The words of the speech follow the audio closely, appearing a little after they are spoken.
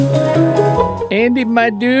Andy, my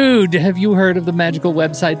dude, have you heard of the magical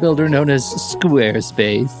website builder known as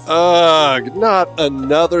Squarespace? Ugh, not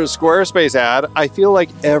another Squarespace ad. I feel like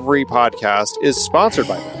every podcast is sponsored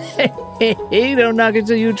by them. Hey, don't knock it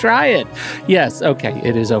till you try it. Yes, okay,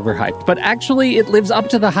 it is overhyped, but actually it lives up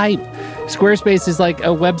to the hype. Squarespace is like a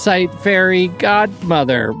website fairy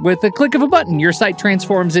godmother. With a click of a button, your site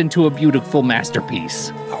transforms into a beautiful masterpiece.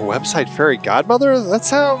 A website fairy godmother? That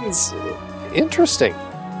sounds interesting.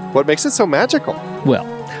 What makes it so magical? Well,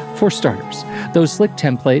 for starters, those slick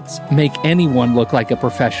templates make anyone look like a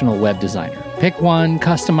professional web designer. Pick one,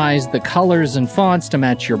 customize the colors and fonts to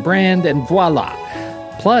match your brand, and voila.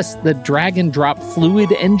 Plus, the drag-and-drop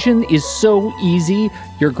Fluid engine is so easy,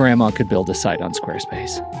 your grandma could build a site on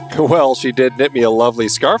Squarespace. Well, she did knit me a lovely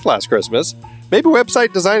scarf last Christmas. Maybe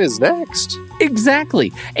website design is next.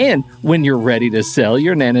 Exactly. And when you're ready to sell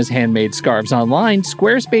your Nana's handmade scarves online,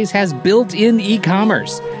 Squarespace has built-in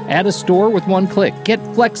e-commerce. Add a store with one click. Get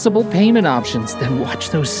flexible payment options. Then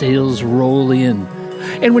watch those sales roll in.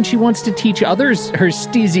 And when she wants to teach others her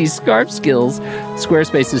steezy scarf skills,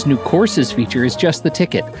 Squarespace's new courses feature is just the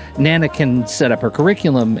ticket. Nana can set up her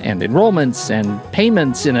curriculum and enrollments and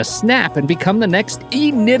payments in a snap and become the next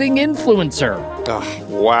e-knitting influencer. Oh,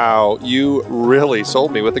 wow, you really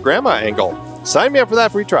sold me with the grandma angle. Sign me up for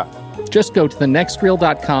that free trial. Just go to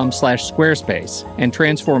thenextreel.com/Squarespace and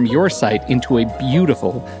transform your site into a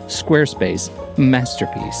beautiful Squarespace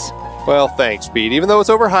masterpiece. Well, thanks, Pete. Even though it's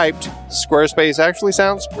overhyped, Squarespace actually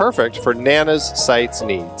sounds perfect for Nana's site's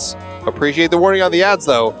needs. Appreciate the warning on the ads,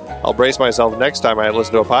 though. I'll brace myself next time I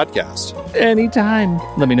listen to a podcast. Anytime.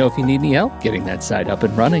 Let me know if you need any help getting that site up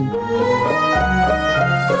and running.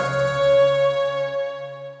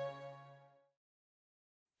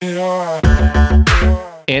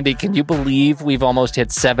 Andy, can you believe we've almost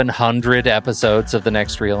hit 700 episodes of The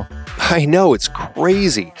Next Reel? I know, it's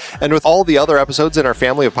crazy. And with all the other episodes in our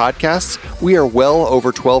family of podcasts, we are well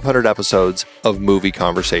over 1,200 episodes of movie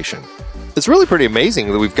conversation. It's really pretty amazing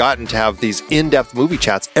that we've gotten to have these in-depth movie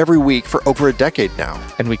chats every week for over a decade now.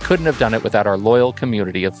 And we couldn't have done it without our loyal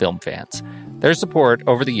community of film fans. Their support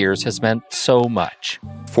over the years has meant so much.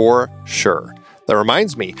 For sure. That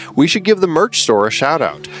reminds me, we should give the merch store a shout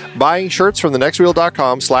out. Buying shirts from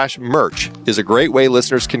thenextreel.com/merch is a great way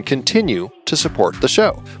listeners can continue to support the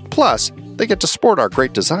show. Plus, they get to sport our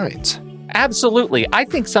great designs. Absolutely. I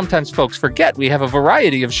think sometimes folks forget we have a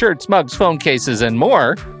variety of shirts, mugs, phone cases, and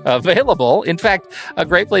more available. In fact, a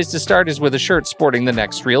great place to start is with a shirt sporting the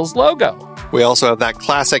Next Reel's logo. We also have that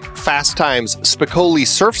classic Fast Times Spicoli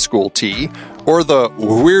Surf School tee, or the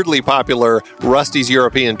weirdly popular Rusty's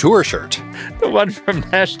European Tour shirt. The one from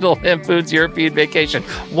National Lampoon's European Vacation.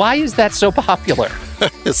 Why is that so popular?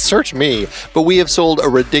 Search me, but we have sold a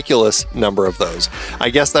ridiculous number of those.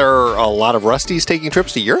 I guess there are a lot of Rustys taking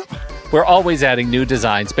trips to Europe? We're always adding new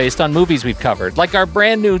designs based on movies we've covered, like our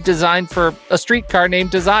brand new design for a streetcar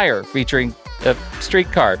named Desire, featuring a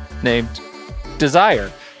streetcar named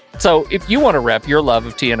Desire. So if you want to rep your love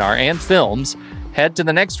of TNR and films, head to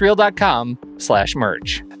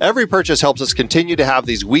thenextreel.com/merch. Every purchase helps us continue to have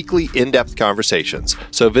these weekly in-depth conversations.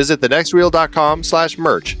 So visit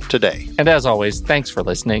thenextreel.com/merch today. And as always, thanks for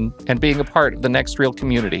listening and being a part of the Next Reel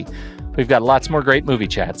community. We've got lots more great movie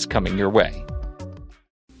chats coming your way.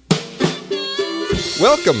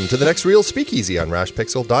 Welcome to the Next Reel Speakeasy on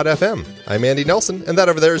rashpixel.fm. I'm Andy Nelson, and that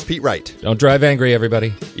over there is Pete Wright. Don't drive angry,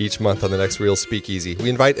 everybody. Each month on the Next Reel Speakeasy, we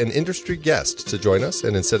invite an industry guest to join us,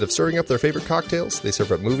 and instead of serving up their favorite cocktails, they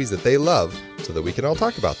serve up movies that they love so that we can all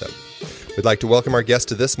talk about them. We'd like to welcome our guest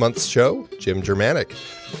to this month's show, Jim Jermanok.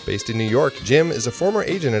 Based in New York, Jim is a former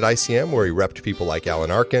agent at ICM where he repped people like Alan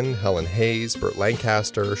Arkin, Helen Hayes, Burt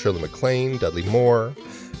Lancaster, Shirley MacLaine, Dudley Moore.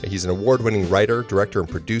 He's an award-winning writer, director, and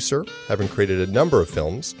producer, having created a number of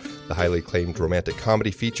films. The highly acclaimed romantic comedy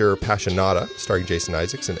feature Passionata, starring Jason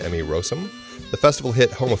Isaacs and Emmy Rossum, the festival hit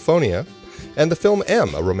Homophonia, and the film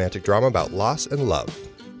M, a romantic drama about loss and love.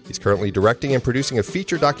 He's currently directing and producing a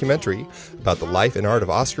feature documentary about the life and art of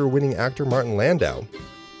Oscar-winning actor Martin Landau.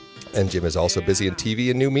 And Jim is also busy in TV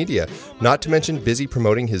and new media, not to mention busy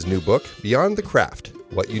promoting his new book, Beyond the Craft,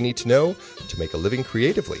 What You Need to Know to Make a Living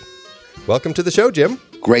Creatively. Welcome to the show, Jim.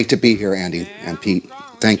 Great to be here, Andy and Pete.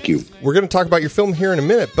 Thank you. We're going to talk about your film here in a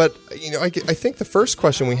minute, but I think the first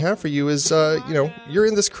question we have for you is, you're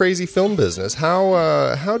in this crazy film business.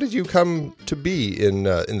 How did you come to be in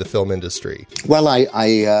the film industry? Well, I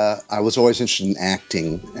was always interested in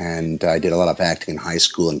acting, and I did a lot of acting in high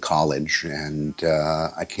school and college. And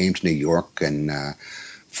I came to New York, and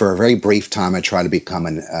for a very brief time, I tried to become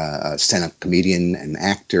a stand-up comedian and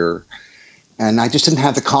actor, and I just didn't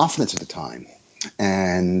have the confidence at the time.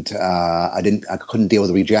 And I couldn't deal with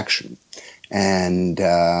the rejection. And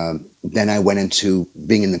then I went into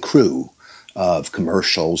being in the crew of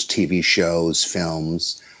commercials, TV shows,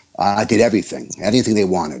 films. I did anything they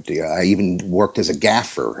wanted. I even worked as a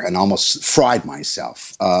gaffer and almost fried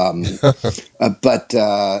myself, but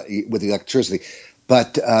with electricity.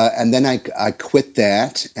 But and then I quit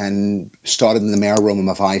that and started in the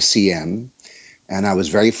mailroom of ICM. And I was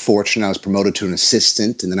very fortunate. I was promoted to an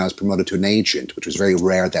assistant, and then I was promoted to an agent, which was very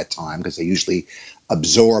rare at that time because they usually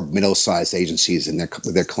absorb middle-sized agencies and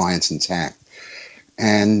their clients intact.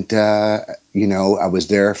 And, I was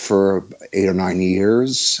there for 8 or 9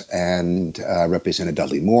 years and represented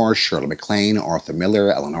Dudley Moore, Shirley MacLaine, Arthur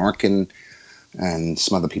Miller, Ellen Arkin, and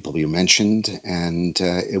some other people you mentioned. And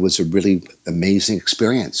it was a really amazing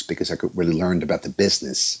experience because I really learned about the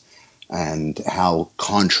business and how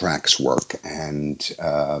contracts work. And,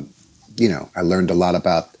 I learned a lot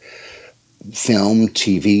about film,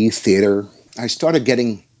 TV, theater. I started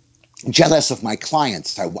getting jealous of my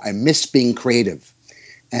clients. I missed being creative.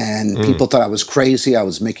 And people thought I was crazy. I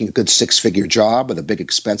was making a good 6-figure job with a big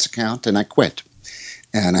expense account, and I quit.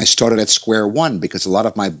 And I started at square one because a lot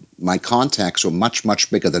of my contacts were much, much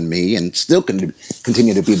bigger than me and still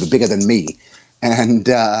continue to be bigger than me. And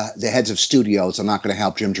the heads of studios are not going to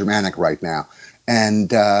help Jim Jermanok right now.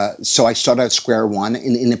 And so I started at square one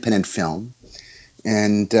in independent film.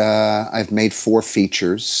 And I've made 4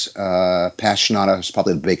 features. Passionata is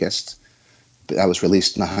probably the biggest. That was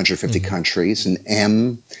released in 150 countries. And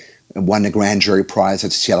M won the Grand Jury Prize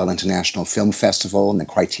at Seattle International Film Festival and the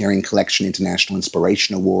Criterion Collection International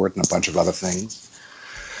Inspiration Award and a bunch of other things.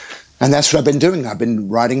 And that's what I've been doing. I've been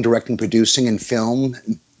writing, directing, producing in film,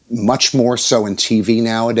 much more so in TV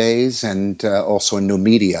nowadays, and also in new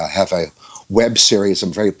media. I have a web series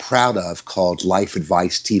I'm very proud of called Life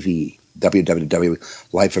Advice TV,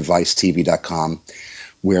 www.lifeadvicetv.com,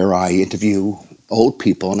 where I interview old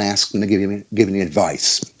people and ask them to give me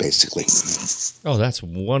advice, basically. Oh, that's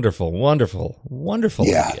wonderful, wonderful, wonderful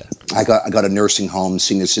idea. I got a nursing home,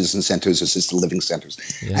 senior citizen centers, assisted living centers,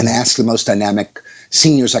 and asked the most dynamic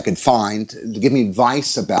seniors I could find to give me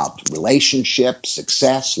advice about relationships,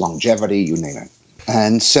 success, longevity, you name it.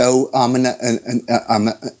 And so I'm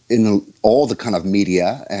in all the kind of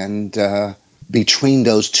media, and between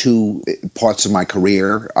those two parts of my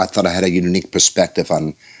career, I thought I had a unique perspective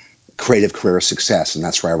on creative career success, and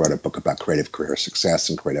that's why I wrote a book about creative career success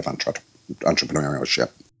and creative entrepreneurship.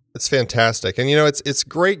 It's fantastic. And, it's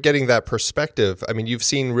great getting that perspective. I mean, you've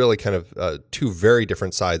seen really kind of 2 very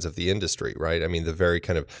different sides of the industry, right? I mean, the very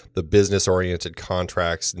kind of the business-oriented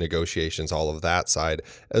contracts, negotiations, all of that side,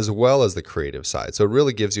 as well as the creative side. So it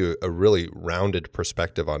really gives you a really rounded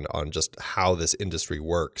perspective on just how this industry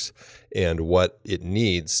works and what it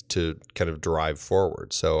needs to kind of drive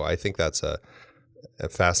forward. So I think that's a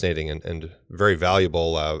fascinating and very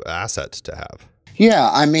valuable asset to have. Yeah,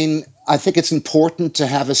 I mean, I think it's important to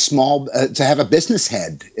have to have a business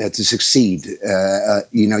head to succeed.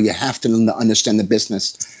 You have to understand the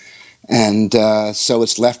business. And so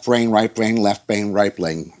it's left brain, right brain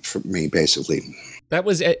for me, basically. That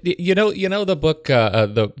was, the book,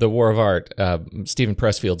 The War of Art, Stephen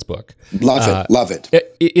Pressfield's book. Love it.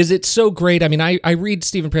 Is it so great? I mean, I read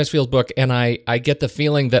Stephen Pressfield's book, and I get the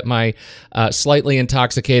feeling that my slightly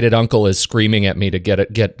intoxicated uncle is screaming at me to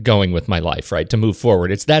get going with my life, right, to move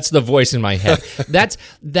forward. That's the voice in my head.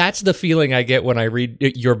 That's the feeling I get when I read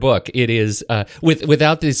your book. It is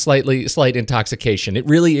without the slight intoxication. It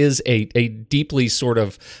really is a deeply sort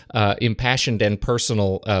of impassioned and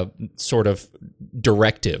personal sort of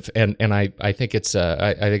directive, and I think it's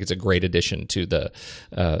a great addition to the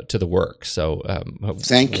work. So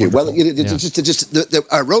thank you. Well,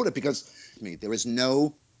 I wrote it because there is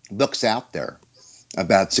no books out there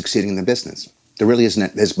about succeeding in the business. There really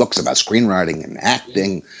isn't. There's books about screenwriting and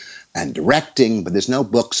acting and directing, but there's no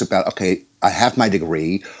books about, okay, I have my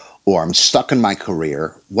degree or I'm stuck in my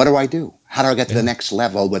career. What do I do? How do I get to the next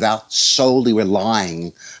level without solely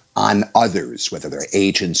relying on others, whether they're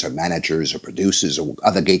agents or managers or producers or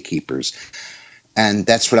other gatekeepers? And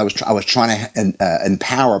that's what I was trying to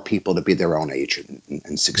empower people to be their own agent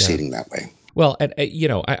and succeeding that way. Well, and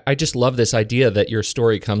I just love this idea that your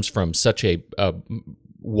story comes from such a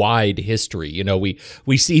wide history.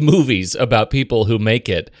 We see movies about people who make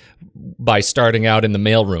it by starting out in the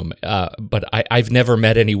mailroom, but I've never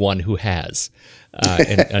met anyone who has.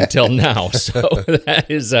 Until now, so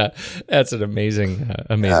that's an amazing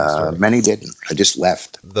story. Many didn't. I just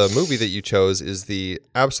left. The movie that you chose is the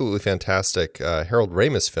absolutely fantastic Harold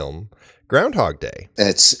Ramis film, Groundhog Day.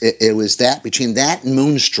 It was that between that and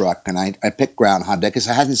Moonstruck, and I picked Groundhog Day because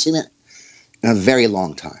I hadn't seen it in a very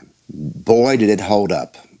long time. Boy, did it hold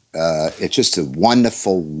up! It's just a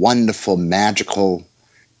wonderful, wonderful, magical,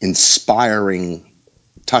 inspiring,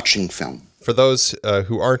 touching film. For those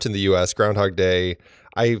who aren't in the U.S., Groundhog Day,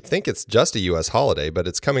 I think it's just a U.S. holiday, but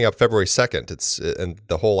it's coming up February 2nd. And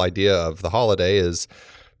the whole idea of the holiday is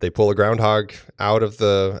they pull a groundhog out of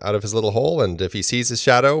his little hole, and if he sees his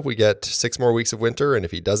shadow, we get 6 more weeks of winter, and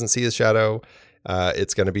if he doesn't see his shadow,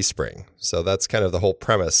 it's going to be spring. So that's kind of the whole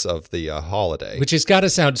premise of the holiday. Which has got to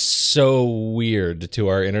sound so weird to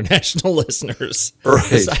our international listeners. Right.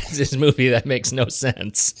 Besides this movie, that makes no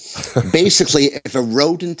sense. Basically, if a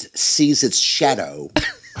rodent sees its shadow,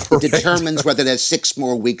 it determines whether there's 6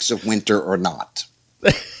 more weeks of winter or not.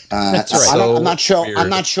 That's right. I'm not sure. Weird. I'm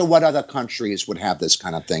not sure what other countries would have this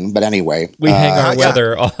kind of thing. But anyway, We hang our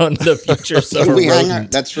weather on the futures of a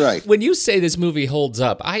rodent. That's right. When you say this movie holds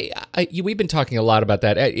up, we've been talking a lot about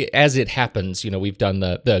that. As it happens, we've done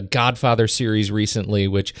the Godfather series recently,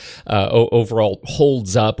 which overall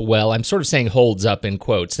holds up well. I'm sort of saying holds up in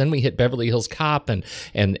quotes. Then we hit Beverly Hills Cop and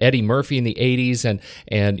Eddie Murphy in the 80s,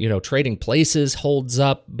 and Trading Places holds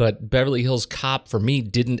up, but Beverly Hills Cop for me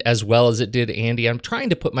didn't as well as it did Andy. I'm trying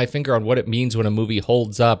to put my finger on what it means when a movie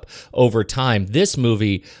holds up over time. This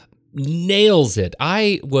movie nails it.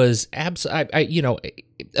 I was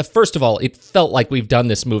first of all, it felt like we've done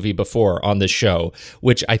this movie before on the show,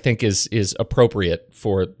 which I think is appropriate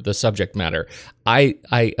for the subject matter. I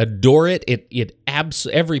adore it.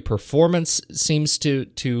 Every performance seems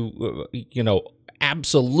to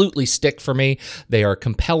absolutely stick for me. They are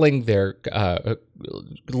compelling. They're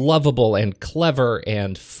lovable and clever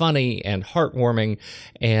and funny and heartwarming,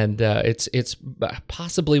 and it's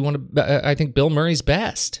possibly one of I think Bill Murray's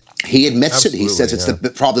best. He admits it. He says Absolutely,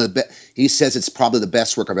 it's probably the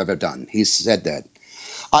best work I've ever done. He said that.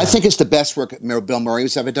 I think it's the best work Bill Murray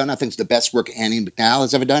has ever done. I think it's the best work Annie McDowell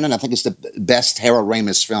has ever done, and I think it's the best Harold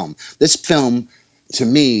Ramis film. This film, to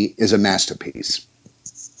me, is a masterpiece.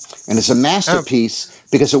 And it's a masterpiece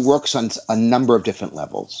because it works on a number of different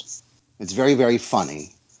levels. It's very, very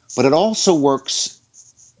funny, but it also works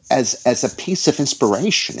as a piece of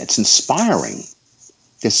inspiration. It's inspiring.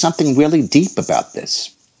 There's something really deep about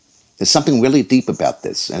this.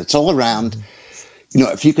 And it's all around,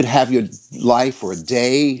 if you could have your life or a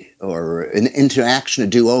day or an interaction to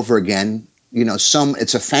do over again,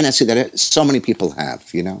 it's a fantasy that so many people have,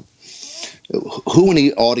 Who in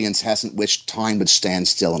the audience hasn't wished time would stand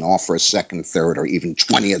still and offer a second, third, or even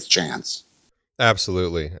 20th chance?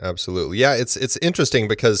 Absolutely. Yeah, it's interesting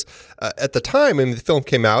because at the time, the film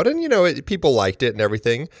came out and, people liked it and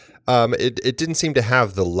everything. It didn't seem to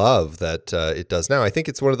have the love that it does now. I think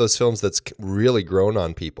it's one of those films that's really grown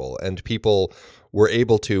on people, and people were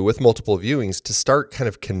able to, with multiple viewings, to start kind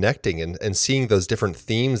of connecting and seeing those different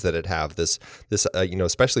themes that it have. This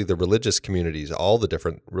especially the religious communities, all the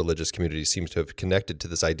different religious communities seem to have connected to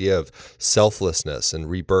this idea of selflessness and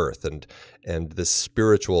rebirth and this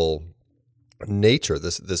spiritual nature,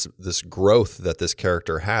 this growth that this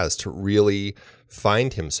character has to really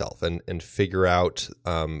find himself and figure out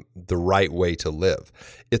the right way to live.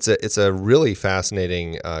 It's a really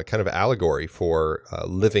fascinating kind of allegory for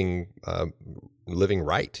living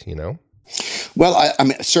right, Well, I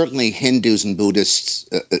mean, certainly Hindus and Buddhists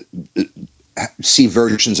see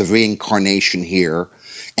versions of reincarnation here,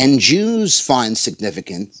 and Jews find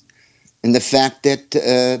significant in the fact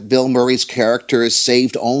that Bill Murray's character is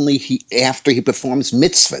saved only after he performs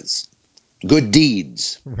mitzvahs, good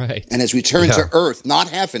deeds, right, and has returned to earth, not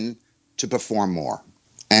heaven, to perform more.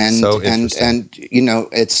 And so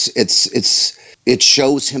it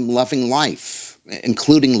shows him loving life,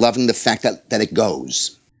 including loving the fact that it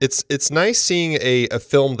goes. It's nice seeing a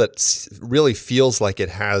film that really feels like it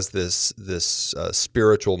has this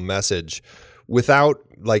spiritual message without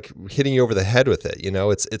like hitting you over the head with it.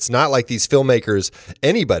 It's not like these filmmakers,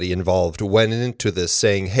 anybody involved went into this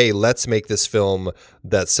saying, hey, let's make this film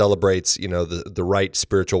that celebrates, the right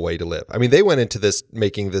spiritual way to live. I mean, they went into this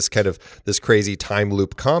making this kind of this crazy time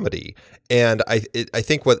loop comedy. And I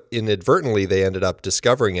think what inadvertently they ended up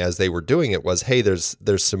discovering as they were doing it was, hey, there's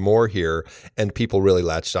some more here, and people really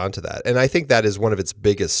latched onto that. And I think that is one of its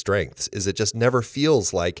biggest strengths, is it just never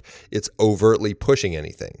feels like it's overtly pushing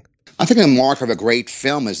anything. I think the mark of a great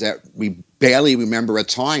film is that we barely remember a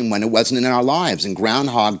time when it wasn't in our lives, and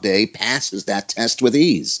Groundhog Day passes that test with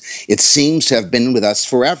ease. It seems to have been with us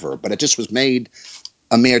forever, but it just was made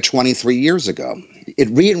a mere 23 years ago. It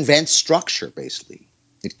reinvents structure, basically.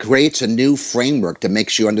 It creates a new framework that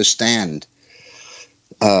makes you understand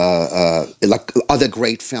like other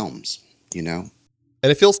great films, And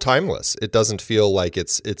it feels timeless. It doesn't feel like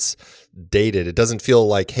it's dated. It doesn't feel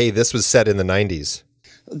like, hey, this was set in the 90s.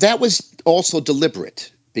 That was also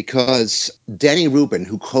deliberate. because Danny Rubin,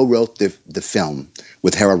 who co-wrote the film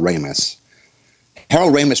with Harold Ramis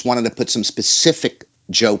wanted to put some specific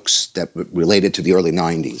jokes that related to the early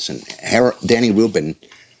 90s. And Danny Rubin,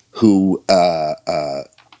 who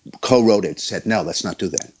co-wrote it, said, no, let's not do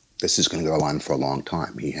that. This is going to go on for a long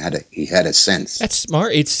time. He had a sense. That's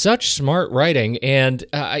smart. It's such smart writing, and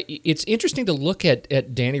it's interesting to look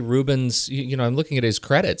at Danny Rubin's. I'm looking at his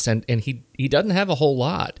credits, and he doesn't have a whole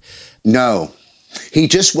lot. No,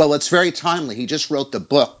 it's very timely. He just wrote the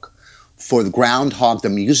book for the Groundhog the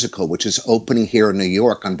musical, which is opening here in New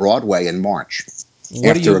York on Broadway in March.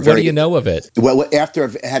 What do you know of it? Well, after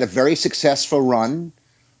it had a very successful run,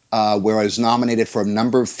 where I was nominated for a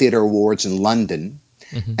number of theater awards in London.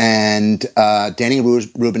 Mm-hmm. And Danny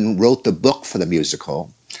Rubin wrote the book for the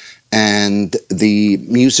musical, and the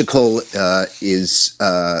musical is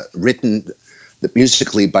written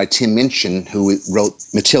musically by Tim Minchin, who wrote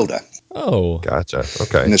Matilda. Oh, gotcha.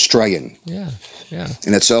 Okay, an Australian. Yeah.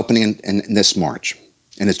 And it's opening in this March,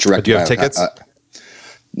 and it's directed. Do you have tickets?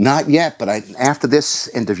 Not yet, but after this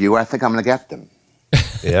interview, I think I'm going to get them.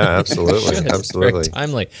 Yeah, absolutely, absolutely. Very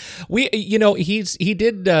timely. He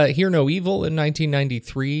did Hear No Evil in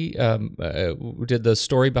 1993. Did the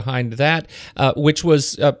story behind that, which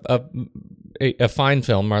was a fine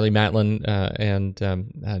film. Marlee Matlin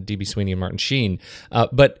and D.B. Sweeney and Martin Sheen.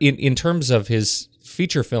 But in terms of his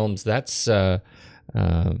feature films, that's it.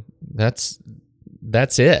 Oh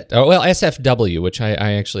well, SFW, which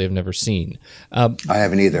I actually have never seen. I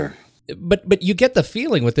haven't either. But you get the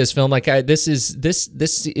feeling with this film, like this is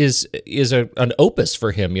an opus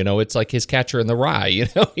for him. It's like his Catcher in the Rye.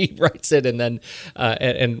 He writes it, and then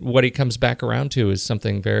and what he comes back around to is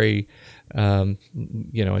something very.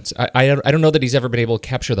 It's I don't know that he's ever been able to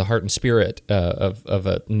capture the heart and spirit of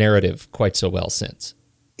a narrative quite so well since.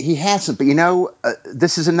 He hasn't, but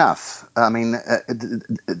this is enough. I mean,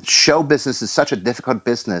 show business is such a difficult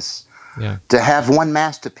business. Yeah. To have one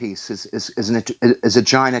masterpiece is a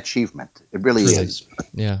giant achievement. It really is.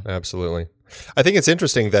 Yeah, absolutely. I think it's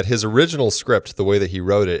interesting that his original script, the way that he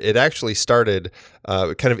wrote it, it actually started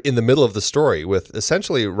kind of in the middle of the story, with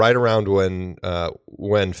essentially right around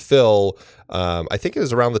when Phil, I think it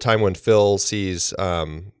was around the time when Phil sees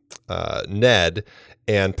Ned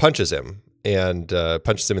and punches him in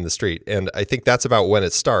the street, and I think that's about when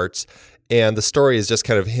it starts. And the story is just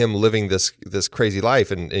kind of him living this crazy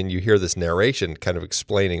life, and you hear this narration kind of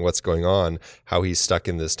explaining what's going on, how he's stuck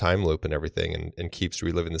in this time loop and everything, and keeps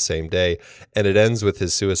reliving the same day. And it ends with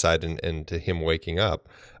his suicide and to him waking up.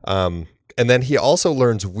 And then he also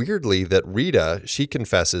learns weirdly that Rita, she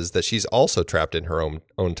confesses that she's also trapped in her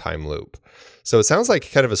own time loop. So it sounds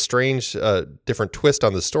like kind of a strange, different twist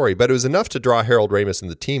on the story, but it was enough to draw Harold Ramis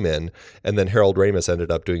and the team in, and then Harold Ramis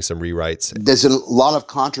ended up doing some rewrites. There's a lot of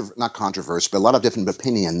not controversy, but a lot of different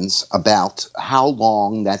opinions about how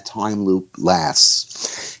long that time loop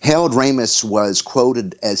lasts. Harold Ramis was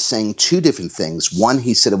quoted as saying two different things. One,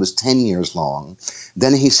 he said it was 10 years long.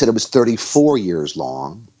 Then he said it was 34 years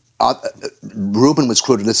long. Rubin was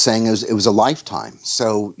quoted as saying it was a lifetime.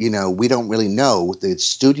 So, we don't really know. The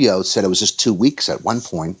studio said it was just 2 weeks at one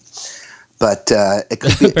point. But it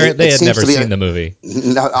could be, apparently they had never seen the movie.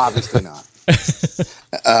 No, obviously not.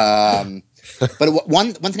 But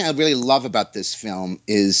one thing I really love about this film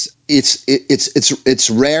is it's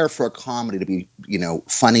rare for a comedy to be,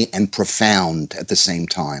 funny and profound at the same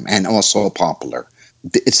time, and also popular.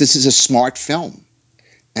 This is a smart film.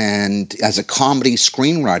 And as a comedy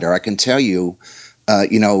screenwriter, I can tell you,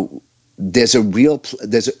 there's a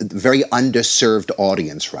very underserved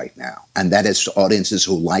audience right now, and that is audiences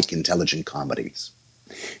who like intelligent comedies.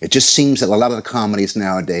 It just seems that a lot of the comedies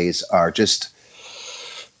nowadays are just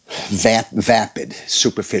vapid,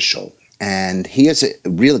 superficial, and he is a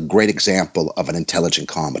real great example of an intelligent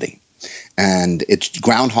comedy. And it's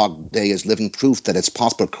Groundhog Day is living proof that it's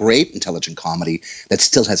possible to create intelligent comedy that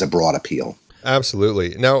still has a broad appeal. Absolutely.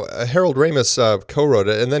 Now, Harold Ramis co-wrote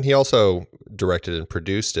it, and then he also directed and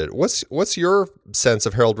produced it. What's your sense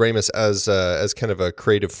of Harold Ramis as kind of a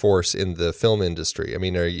creative force in the film industry? I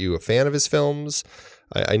mean, are you a fan of his films?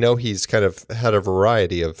 I know he's kind of had a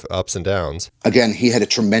variety of ups and downs. Again, he had a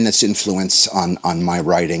tremendous influence on my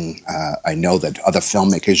writing. I know that other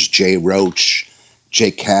filmmakers, Jay Roach,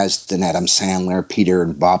 Jake Kasdan, Adam Sandler, Peter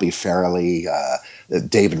and Bobby Farrelly,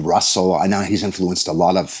 David Russell. I know he's influenced a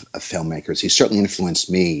lot of filmmakers. He certainly influenced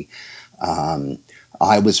me.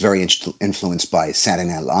 I was very influenced by Saturday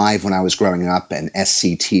Night Live when I was growing up, and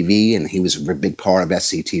SCTV, and he was a big part of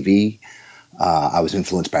SCTV. I was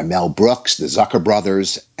influenced by Mel Brooks, the Zucker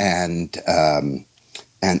brothers, and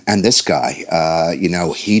this guy.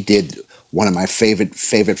 He did one of my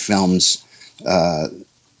favorite films,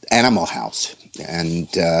 Animal House, and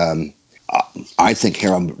I think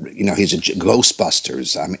Harold, he's a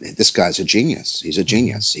Ghostbusters. I mean, this guy's a genius. He's a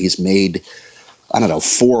genius. He's made, I don't know,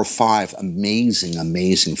 4 or 5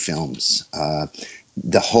 amazing films.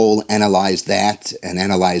 The whole Analyze That and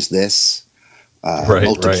Analyze This.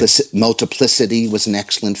 Multiplicity was an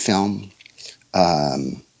excellent film.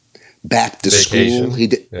 Back to Vacation. School. He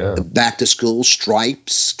did Back to School,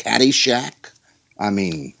 Stripes, Caddyshack. I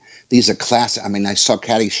mean, these are classic. I mean, I saw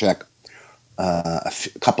Caddyshack a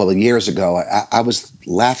couple of years ago. I was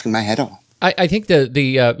laughing my head off. I think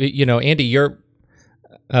Andy, you're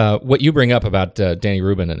what you bring up about Danny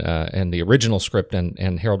Rubin and the original script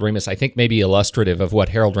and Harold Ramis, I think maybe illustrative of what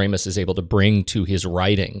Harold Ramis is able to bring to his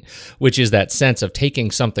writing, which is that sense of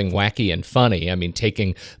taking something wacky and funny. I mean,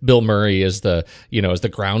 taking Bill Murray as the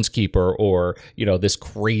groundskeeper, or this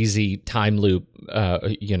crazy time loop,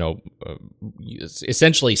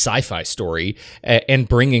 essentially sci-fi story, and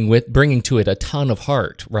bringing to it a ton of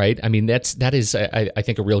heart. Right? I mean, that is I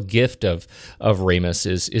think a real gift of Ramis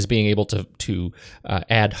is being able to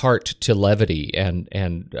add heart to levity,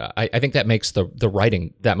 and I think that makes the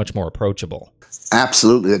writing that much more approachable.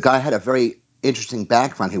 Absolutely. The guy had a very interesting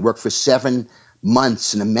background. He worked for 7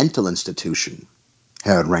 months in a mental institution,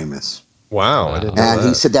 Harold Ramis. Wow. I didn't know And that.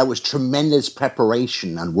 he said that was tremendous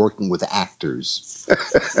preparation on working with actors.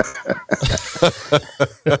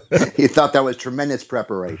 He thought that was tremendous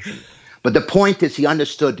preparation. But the point is, he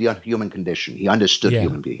understood the human condition. He understood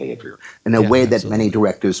human behavior in a way that many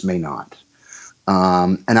directors may not.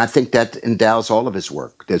 And I think that endows all of his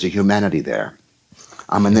work. There's a humanity there.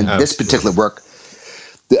 I mean, in this particular work,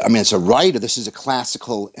 as a writer, this is a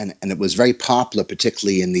classical, and it was very popular,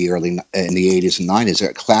 particularly in the 80s and 90s,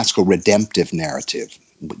 a classical redemptive narrative,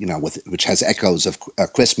 which has echoes of A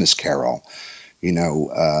Christmas Carol.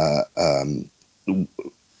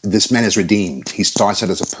 This man is redeemed. He starts out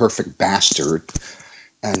as a perfect bastard,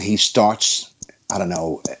 and he starts, I don't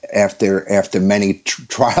know, after many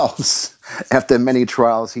trials. After many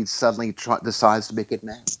trials, he suddenly decides to be a good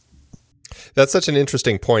man. That's such an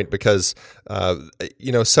interesting point because,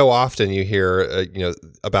 so often you hear,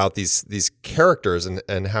 about these characters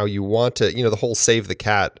and how you want to, the whole save the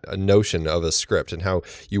cat notion of a script, and how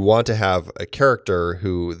you want to have a character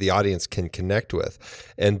who the audience can connect with.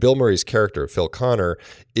 And Bill Murray's character, Phil Connor,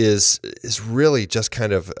 is really just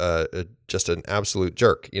kind of just an absolute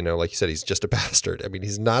jerk. Like you said, he's just a bastard. I mean,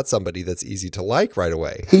 he's not somebody that's easy to like right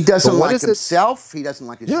away. He doesn't like himself. He doesn't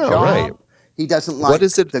like his job. Right. He doesn't like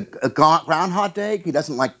the Groundhog Day. He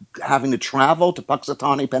doesn't like having to travel to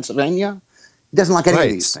Puxatawny, Pennsylvania. He doesn't like any of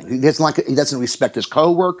these things. He doesn't respect his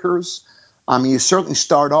coworkers. I mean, you certainly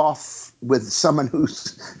start off with someone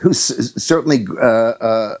who's certainly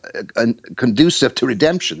conducive to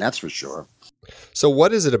redemption. That's for sure. So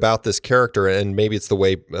what is it about this character, and maybe it's the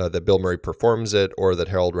way that Bill Murray performs it, or that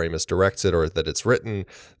Harold Ramis directs it, or that it's written,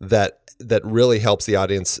 that really helps the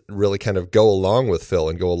audience really kind of go along with Phil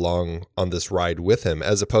and go along on this ride with him,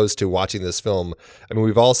 as opposed to watching this film? I mean,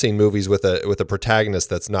 we've all seen movies with a protagonist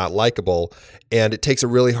that's not likable, and it takes a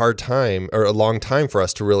really hard time, or a long time, for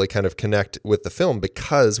us to really kind of connect with the film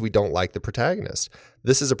because we don't like the protagonist.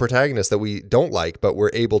 This is a protagonist that we don't like, but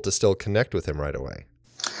we're able to still connect with him right away.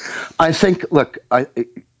 I think, look,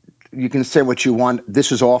 you can say what you want.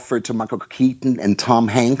 This was offered to Michael Keaton and Tom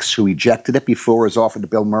Hanks, who rejected it before it was offered to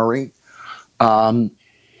Bill Murray. I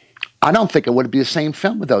don't think it would be the same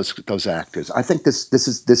film with those actors. I think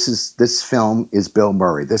this film is Bill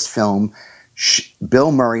Murray. This film,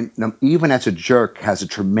 Bill Murray, even as a jerk, has a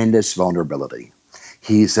tremendous vulnerability.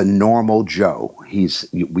 He's a normal Joe.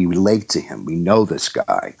 We relate to him. We know this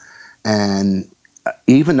guy, and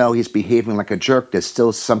even though he's behaving like a jerk, there's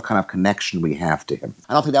still some kind of connection we have to him.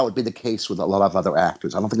 I don't think that would be the case with a lot of other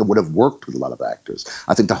actors. I don't think it would have worked with a lot of actors.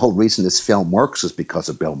 I think the whole reason this film works is because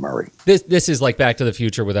of Bill Murray. This is like Back to the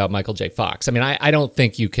Future without Michael J. Fox. I mean, I don't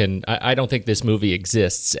think you can. I don't think this movie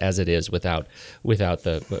exists as it is without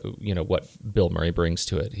the what Bill Murray brings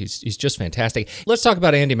to it. He's just fantastic. Let's talk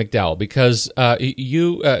about Andie MacDowell, because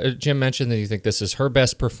you Jim mentioned that you think this is her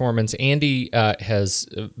best performance. Andie has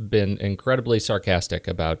been incredibly sarcastic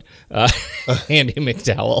about Andie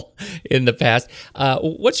MacDowell in the past.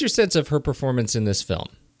 What's your sense of her performance in this film?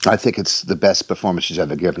 I think it's the best performance she's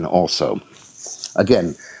ever given also.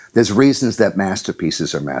 Again, there's reasons that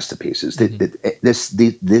masterpieces are masterpieces. Mm-hmm.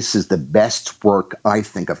 This is the best work, I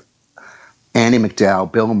think, of Andie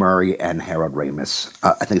MacDowell, Bill Murray, and Harold Ramis.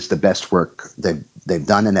 I think it's the best work they've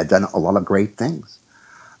done, and they've done a lot of great things.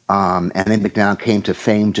 Andie MacDowell came to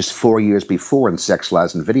fame just 4 years before in Sex,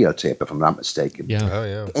 Lies, and Videotape, if I'm not mistaken. Yeah. Oh,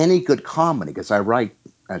 yeah. Any good comedy, because I write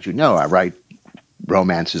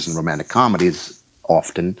romances and romantic comedies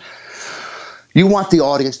often. You want the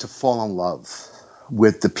audience to fall in love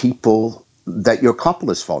with the people that your couple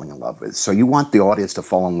is falling in love with. So you want the audience to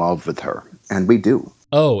fall in love with her, and we do.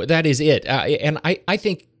 Oh, that is it. And I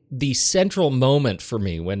think the central moment for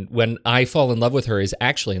me when I fall in love with her is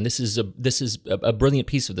actually, and this is a brilliant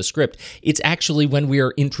piece of the script, it's actually when we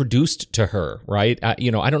are introduced to her, right? I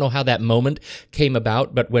don't know how that moment came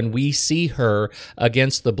about, but when we see her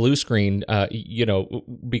against the blue screen,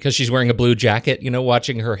 because she's wearing a blue jacket,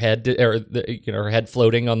 watching her head her head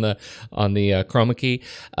floating on the chroma key,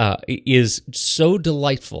 is so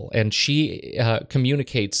delightful, and she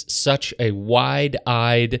communicates such a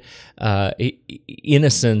wide-eyed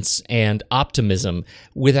innocence and optimism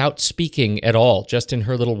without speaking at all, just in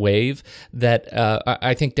her little wave, that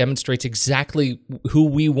I think demonstrates exactly who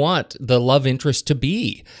we want the love interest to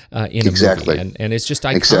be in a movie. And it's just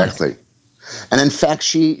iconic. Exactly. And in fact,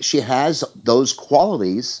 she has those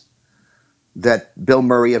qualities that Bill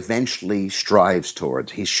Murray eventually strives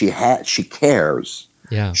towards. She cares.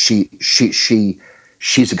 Yeah.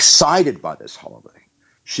 She's excited by this holiday.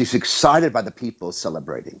 She's excited by the people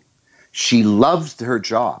celebrating. She loves her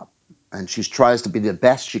job, and she tries to be the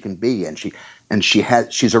best she can be.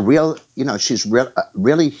 She's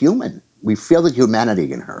really human. We feel the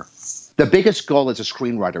humanity in her. The biggest goal as a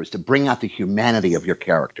screenwriter is to bring out the humanity of your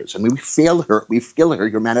characters, and we feel her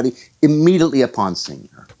humanity immediately upon seeing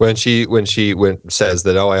her. When she says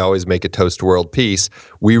that, I always make a toast to world peace,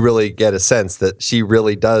 we really get a sense that she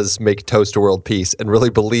really does make a toast to world peace and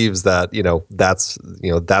really believes that that's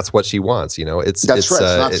what she wants. That's right. It's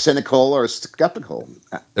not cynical or skeptical.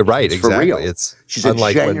 Right. It's exactly. For real. She's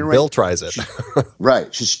unlike when Bill tries it.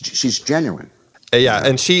 Right. She's genuine. Yeah,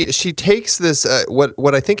 and she takes this.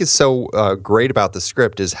 What I think is so great about the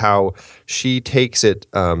script is how she takes it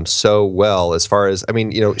so well. As far as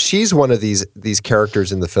she's one of these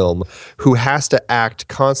characters in the film who has to act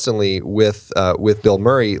constantly with Bill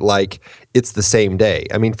Murray like it's the same day.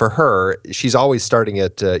 I mean, for her, she's always starting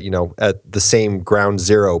at at the same ground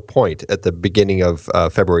zero point at the beginning of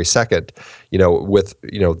February 2nd. With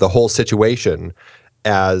the whole situation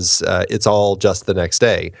as it's all just the next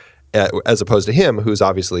day. As opposed to him, who's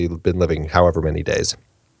obviously been living however many days.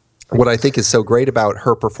 What I think is so great about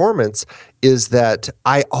her performance is that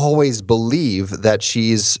I always believe that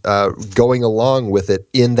she's going along with it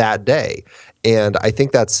in that day. And I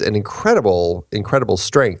think that's an incredible, incredible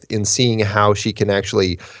strength in seeing how she can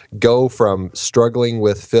actually go from struggling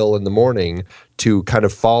with Phil in the morning to kind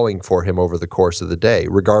of falling for him over the course of the day,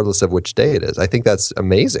 regardless of which day it is. I think that's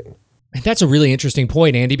amazing. And that's a really interesting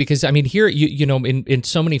point, Andy, because here in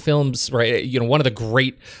so many films, right? One of the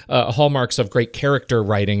great hallmarks of great character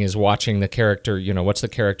writing is watching the character. What's the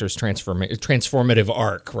character's transformative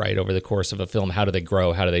arc, right, over the course of a film? How do they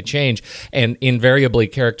grow? How do they change? And invariably,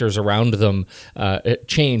 characters around them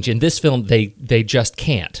change. In this film, they just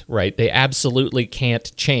can't, right? They absolutely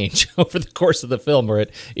can't change over the course of the film, or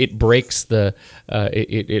it breaks it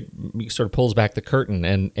sort of pulls back the curtain.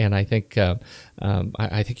 And I think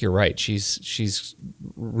I think you're right. She's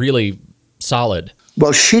really solid.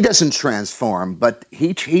 Well, she doesn't transform, but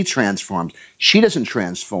he transforms. She doesn't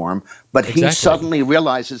transform, but He suddenly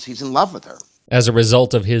realizes he's in love with her. As a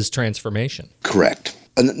result of his transformation. Correct.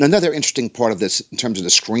 Another interesting part of this in terms of the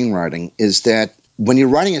screenwriting is that when you're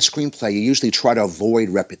writing a screenplay, you usually try to avoid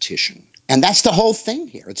repetition. And that's the whole thing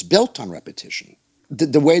here. It's built on repetition.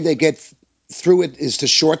 The way they get through it is to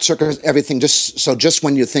short circuit everything just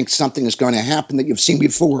when you think something is going to happen that you've seen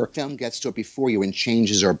before, film gets to it before you and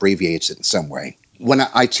changes or abbreviates it in some way. When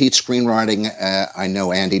I teach screenwriting, I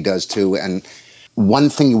know Andy does too, and one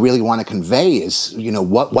thing you really want to convey is,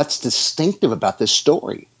 what's distinctive about this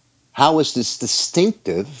story? How is this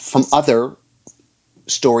distinctive from other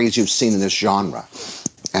stories you've seen in this genre?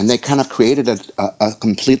 And they kind of created a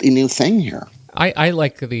completely new thing here. I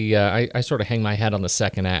like I sort of hang my hat on the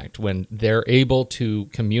second act when they're able to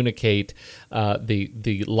communicate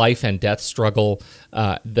the life and death struggle,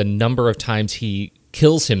 the number of times he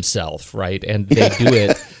kills himself, right? And they do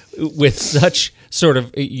it with such sort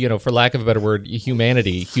of, for lack of a better word,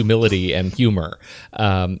 humanity, humility, and humor.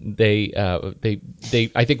 They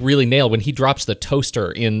I think really nail when he drops the toaster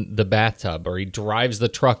in the bathtub or he drives the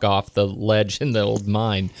truck off the ledge in the old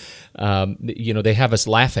mine. They have us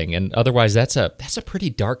laughing, and otherwise that's a pretty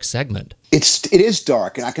dark segment. It is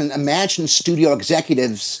dark, and I can imagine studio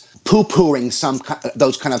executives poo-pooing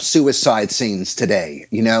those kind of suicide scenes today.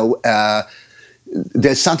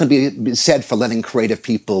 There's something to be said for letting creative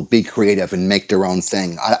people be creative and make their own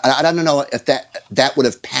thing. I don't know if that would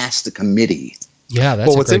have passed the committee. Yeah,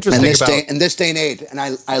 that's what's interesting in this day and age, and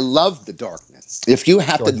I love the darkness. If you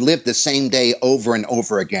have to live the same day over and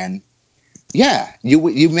over again, Yeah,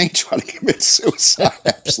 you may try to commit suicide,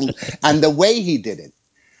 absolutely. And the way he did it,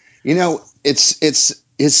 it's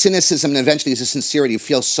his cynicism and eventually his sincerity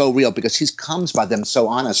feels so real because he comes by them so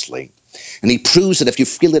honestly. And he proves that if you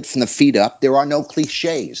feel it from the feet up, there are no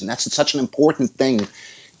cliches. And that's such an important thing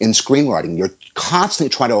in screenwriting. You're constantly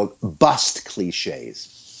trying to bust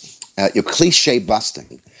cliches. You're cliche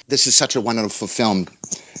busting. This is such a wonderful film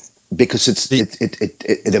because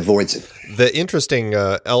it avoids it. The interesting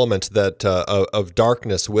element that of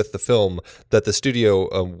darkness with the film that the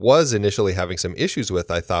studio was initially having some issues with,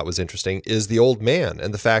 I thought was interesting, is the old man,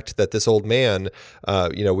 and the fact that this old man,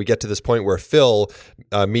 we get to this point where Phil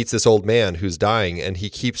meets this old man who's dying, and he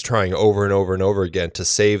keeps trying over and over and over again to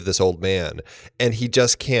save this old man, and he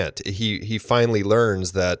just can't. He finally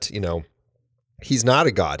learns that, he's not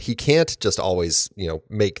a god. He can't just always,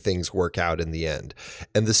 make things work out in the end.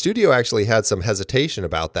 And the studio actually had some hesitation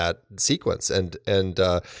about that sequence. And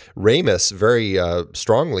Ramis very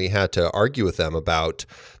strongly had to argue with them about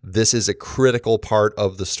this is a critical part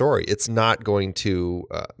of the story. It's not going to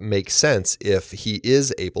make sense if he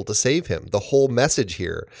is able to save him. The whole message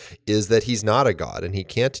here is that he's not a god and he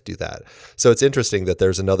can't do that. So it's interesting that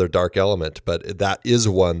there's another dark element, but that is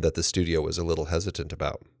one that the studio was a little hesitant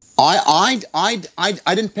about. I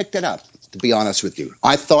didn't pick that up, to be honest with you.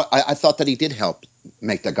 I thought that he did help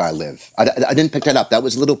make that guy live. I didn't pick that up. That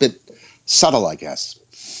was a little bit subtle, I guess.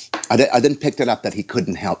 I didn't pick that up that he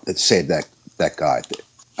couldn't help save that guy.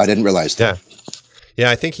 I didn't realize that. Yeah,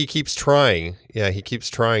 I think he keeps trying. Yeah, he keeps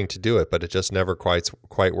trying to do it, but it just never quite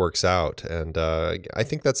works out. And I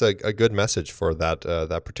think that's a good message for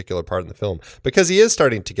that particular part in the film, because he is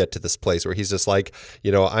starting to get to this place where he's just like,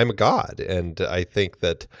 I'm a god, and I think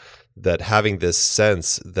that having this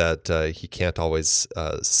sense that he can't always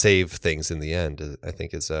save things in the end, I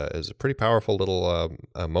think is a pretty powerful little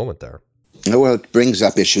moment there. Well, it brings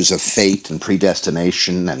up issues of fate and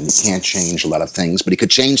predestination, and he can't change a lot of things, but he could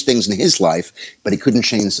change things in his life, but he couldn't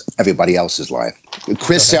change everybody else's life.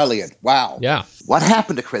 Chris Elliott, wow. Yeah. What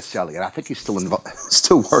happened to Chris Elliott? I think he's still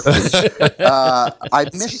working. I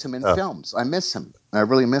miss him in films. I miss him. I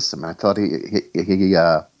really miss him. I thought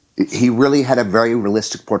he really had a very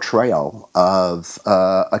realistic portrayal of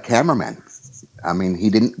a cameraman. I mean, he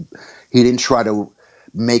didn't try to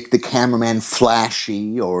make the cameraman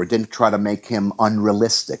flashy or didn't try to make him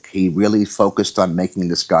unrealistic. He really focused on making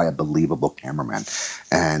this guy a believable cameraman.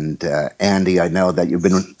 And Andy, I know that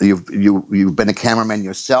you've been a cameraman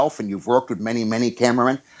yourself, and you've worked with many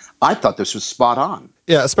cameramen. I thought this was spot on.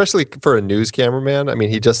 Yeah, especially for a news cameraman. I mean,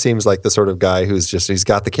 he just seems like the sort of guy he's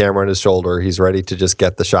got the camera on his shoulder. He's ready to just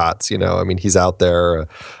get the shots. I mean, he's out there.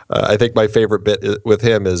 I think my favorite bit with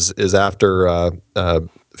him is after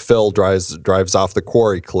Phil drives off the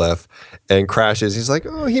quarry cliff and crashes. He's like,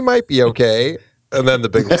 oh, he might be okay. And then the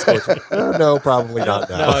big explosion. No, probably not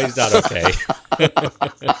now. No, he's not okay.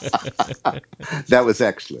 That was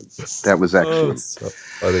excellent. Oh, so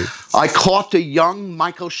funny. I caught the young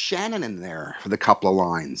Michael Shannon in there for the couple of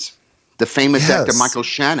lines. The famous actor Michael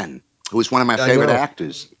Shannon, who was one of my favorite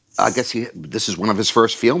actors. I guess this is one of his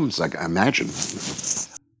first films, I imagine.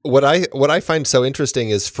 What I find so interesting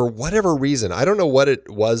is, for whatever reason, I don't know what it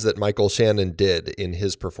was that Michael Shannon did in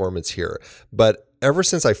his performance here, but ever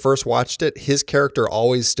since I first watched it, his character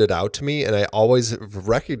always stood out to me, and I always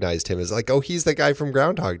recognized him as like, oh, he's the guy from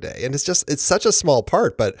Groundhog Day. And it's such a small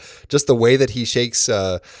part, but just the way that he shakes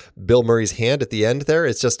Bill Murray's hand at the end there,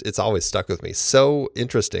 it's always stuck with me. So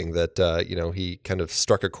interesting that he kind of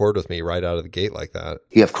struck a chord with me right out of the gate like that.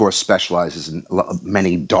 He, of course, specializes in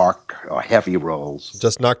many dark, heavy roles.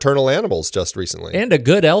 Just Nocturnal Animals just recently. And a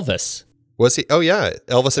good Elvis. Was he? Oh, yeah.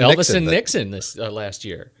 Elvis and Nixon this last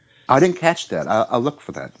year. I didn't catch that. I'll look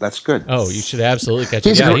for that. That's good. Oh, you should absolutely catch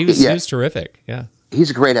it. Yeah, he was terrific. Yeah. He's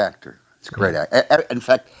a great actor. He's a great actor. In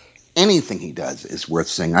fact, anything he does is worth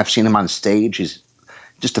seeing. I've seen him on stage. He's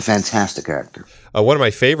just a fantastic actor. One of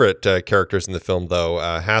my favorite characters in the film, though,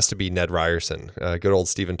 has to be Ned Ryerson. Good old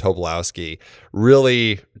Stephen Tobolowsky.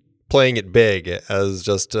 Really playing it big as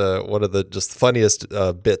just one of the just funniest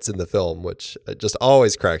bits in the film, which just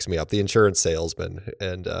always cracks me up. The insurance salesman,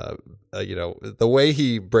 and the way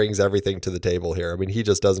he brings everything to the table here. I mean, he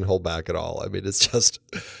just doesn't hold back at all. I mean, it's just,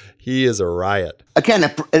 he is a riot. Again,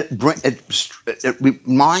 it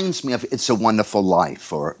reminds me of It's a Wonderful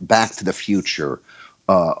Life or Back to the Future,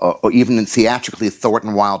 or even in theatrically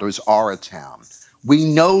Thornton Wilder's Our Town. We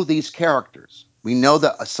know these characters. We know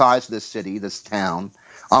the size of this city, this town.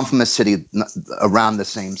 I'm from a city around the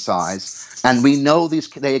same size, and we know these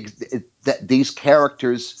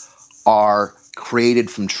characters are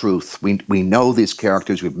created from truth. We know these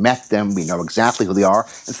characters. We've met them. We know exactly who they are.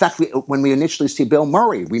 In fact, when we initially see Bill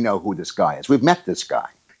Murray, we know who this guy is. We've met this guy.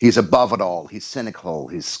 He's above it all. He's cynical.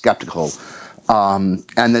 He's skeptical.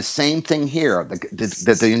 And the same thing here.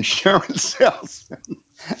 The insurance salesman.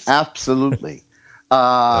 Absolutely.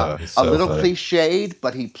 A little cliched,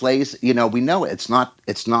 but he plays. We know it's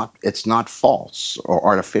not false or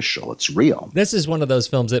artificial. It's real. This is one of those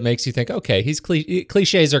films that makes you think, okay,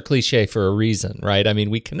 cliches are cliche for a reason, right? I mean,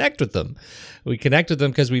 we connect with them. We connect with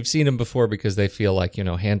them because we've seen them before because they feel like,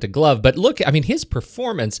 hand to glove. But look, I mean, his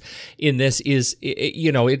performance in this is,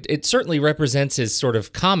 it certainly represents his sort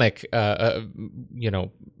of comic,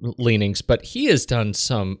 leanings, but he has done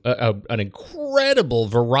an incredible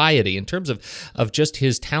variety in terms of just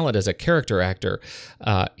his talent as a character actor.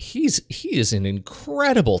 He is an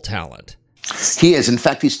incredible talent. He is. In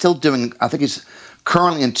fact, he's still doing, I think he's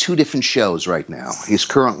currently in 2 different shows right now. He's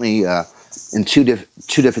currently in two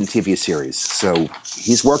different TV series. So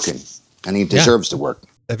he's working, and he deserves to work.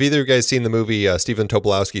 Have either of you guys seen the movie Stephen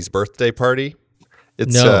Tobolowsky's Birthday Party?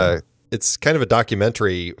 It's kind of a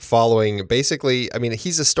documentary following, basically, I mean,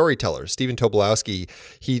 he's a storyteller. Stephen Tobolowsky,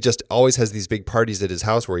 he just always has these big parties at his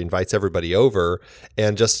house where he invites everybody over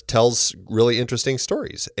and just tells really interesting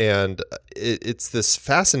stories. And it's this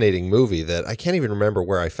fascinating movie that I can't even remember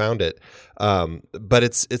where I found it. But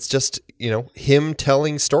it's just, him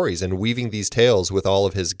telling stories and weaving these tales with all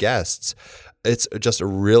of his guests. It's just a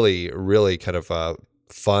really, really kind of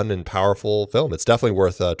fun and powerful film. It's definitely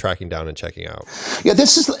worth tracking down and checking out. Yeah,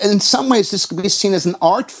 this is, in some ways, this could be seen as an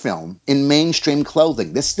art film in mainstream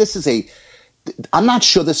clothing. This is I'm not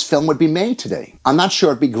sure this film would be made today. I'm not sure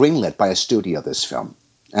it'd be greenlit by a studio, this film.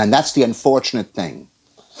 And that's the unfortunate thing.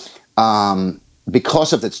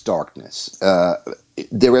 Because of its darkness,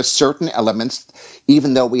 there are certain elements,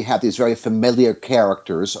 even though we have these very familiar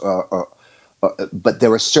characters, but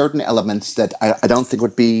there are certain elements that I don't think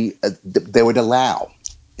would be, they would allow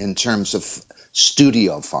in terms of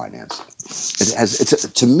studio finance.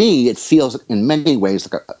 To me, it feels in many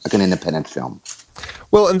ways like an independent film.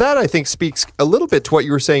 Well, and that I think speaks a little bit to what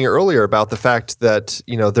you were saying earlier about the fact that,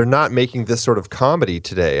 they're not making this sort of comedy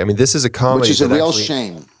today. I mean, this is a comedy. Which is a real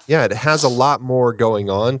shame. Yeah, it has a lot more going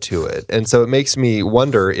on to it. And so it makes me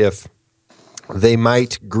wonder if they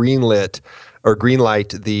might greenlight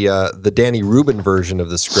the Danny Rubin version of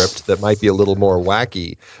the script that might be a little more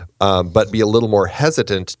wacky, but be a little more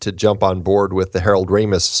hesitant to jump on board with the Harold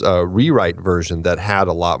Ramis rewrite version that had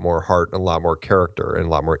a lot more heart and a lot more character and a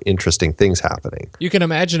lot more interesting things happening. You can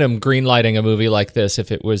imagine them greenlighting a movie like this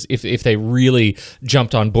if they really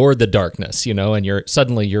jumped on board the darkness, and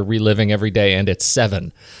you're reliving every day and it's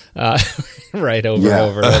 7. Right, over and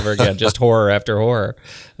over and over again, just horror after horror.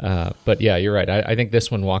 But yeah, you're right. I think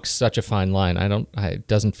this one walks such a fine line. It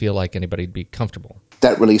doesn't feel like anybody'd be comfortable.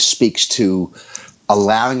 That really speaks to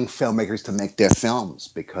allowing filmmakers to make their films,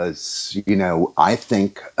 because I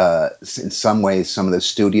think in some ways some of the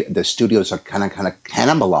studios are kind of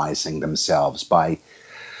cannibalizing themselves by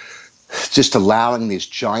just allowing these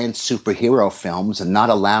giant superhero films and not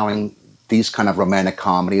allowing these kind of romantic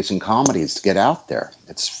comedies and comedies to get out there.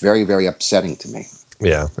 It's very, very upsetting to me.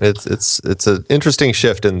 Yeah, it's an interesting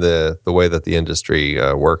shift in the way that the industry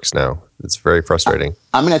works now. It's very frustrating.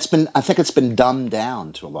 I think it's been dumbed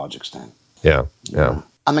down to a large extent. Yeah.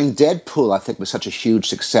 I mean, Deadpool, I think, was such a huge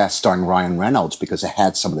success starring Ryan Reynolds because it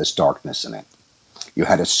had some of this darkness in it. You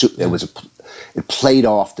had it played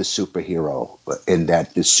off the superhero in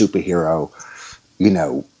that the superhero,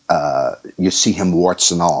 you see him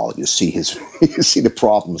warts and all. You see the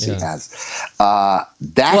problems he has.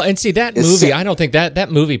 That movie, I don't think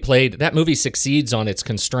that movie succeeds on its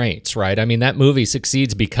constraints, right? I mean, that movie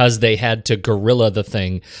succeeds because they had to guerrilla the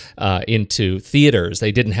thing into theaters.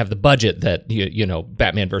 They didn't have the budget that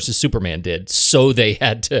Batman versus Superman did, so they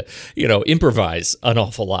had to improvise an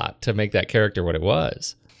awful lot to make that character what it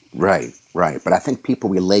was. Right. But I think people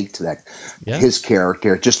relate to his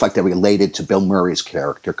character just like they related to Bill Murray's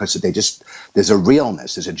character, because there's a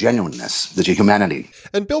realness, there's a genuineness, there's a humanity.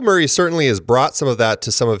 And Bill Murray certainly has brought some of that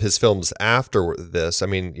to some of his films after this. I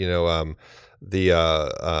mean, the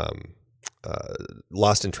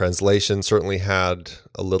Lost in Translation certainly had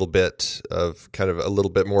a little bit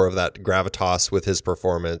more of that gravitas with his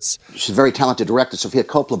performance. She's a very talented director, Sofia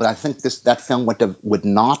Coppola, but I think that film would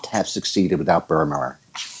not have succeeded without Bill Murray.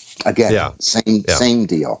 Again, same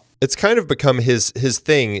deal. It's kind of become his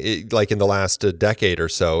thing, like in the last decade or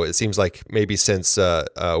so. It seems like maybe since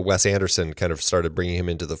Wes Anderson kind of started bringing him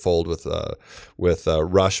into the fold with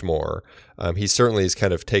Rushmore. He certainly has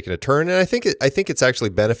kind of taken a turn, and I think it's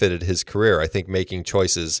actually benefited his career. I think making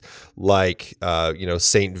choices like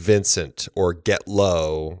Saint Vincent or Get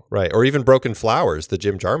Low, right, or even Broken Flowers, the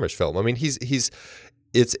Jim Jarmusch film. I mean,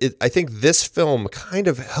 I think this film kind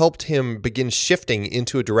of helped him begin shifting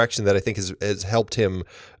into a direction that I think has helped him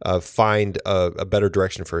find a better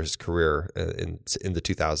direction for his career in the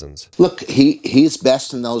 2000s. Look, he's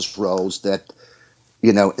best in those roles that,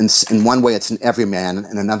 in one way it's an everyman,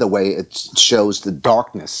 and another way it shows the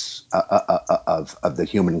darkness of the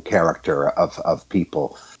human character of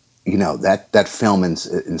people. That film in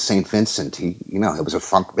St. Vincent, it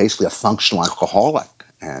was basically a functional alcoholic,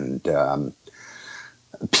 and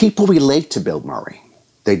people relate to Bill Murray.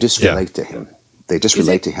 They just relate to him. They just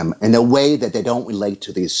relate to him in a way that they don't relate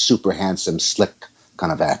to these super handsome, slick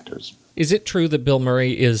kind of actors. Is it true that Bill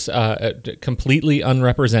Murray is completely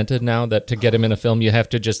unrepresented now, that to get him in a film, you have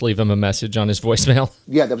to just leave him a message on his voicemail?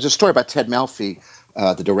 Yeah, there was a story about Ted Melfi,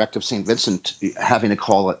 the director of St. Vincent, having to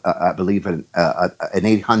call, I believe, an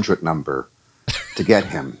 800 number to get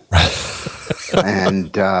him.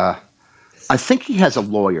 And I think he has a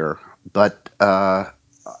lawyer, but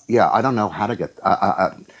I don't know how to get...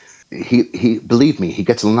 He believe me, he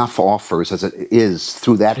gets enough offers as it is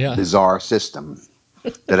through that bizarre system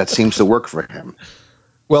that it seems to work for him.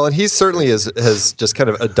 Well, and he certainly has just kind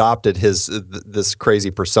of adopted this crazy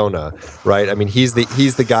persona, right? I mean, he's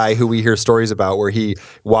the guy who we hear stories about where he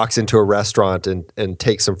walks into a restaurant and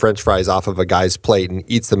takes some French fries off of a guy's plate and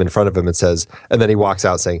eats them in front of him and then he walks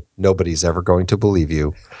out saying, "Nobody's ever going to believe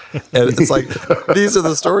you." And it's like, these are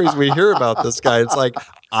the stories we hear about this guy. It's like,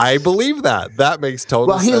 I believe that. That makes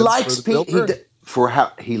total sense. Well, he likes people.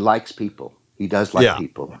 He likes people. He does like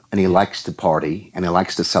people, and he likes to party, and he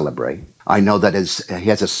likes to celebrate. I know that his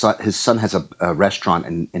son has a restaurant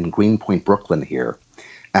in Greenpoint, Brooklyn here,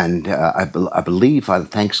 and I believe on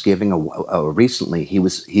Thanksgiving or recently he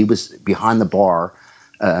was behind the bar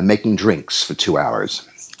making drinks for 2 hours.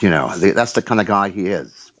 That's the kind of guy he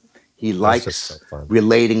is. He likes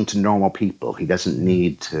relating to normal people. He doesn't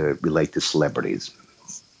need to relate to celebrities,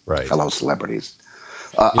 right? Fellow celebrities.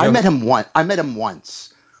 I met him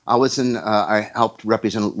once. I helped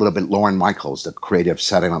represent a little bit Lorne Michaels, the creator of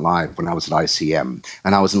Saturday Night Live, when I was at ICM.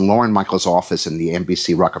 And I was in Lorne Michaels' office in the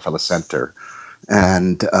NBC Rockefeller Center.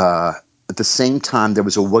 And at the same time, there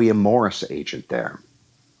was a William Morris agent there.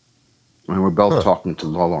 And we were both talking to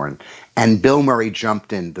Lorne. And Bill Murray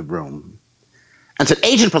jumped in the room and said,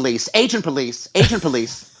 "Agent police, agent police, agent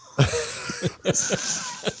police."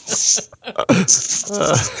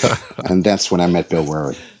 And that's when I met Bill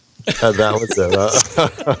Murray. And that was it.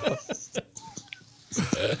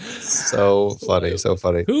 So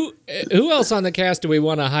funny. Who else on the cast do we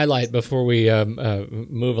want to highlight before we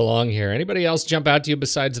move along here? Anybody else jump out to you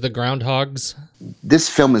besides the Groundhogs? This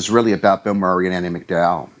film is really about Bill Murray and Annie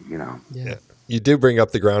McDowell. Yeah. You do bring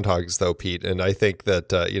up the Groundhogs, though, Pete, and I think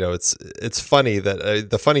that it's funny that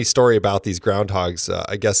the funny story about these Groundhogs.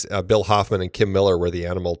 I guess Bill Hoffman and Kim Miller were the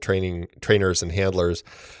animal trainers and handlers.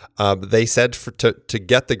 They said to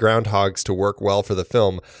get the groundhogs to work well for the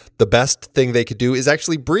film, the best thing they could do is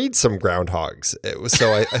actually breed some groundhogs.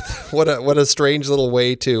 What a strange little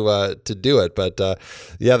way to do it. But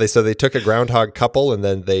they took a groundhog couple and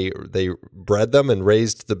then they bred them and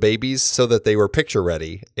raised the babies so that they were picture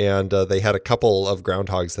ready. And they had a couple of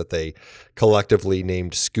groundhogs that they collectively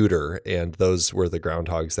named Scooter, and those were the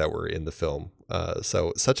groundhogs that were in the film.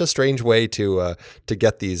 So such a strange way to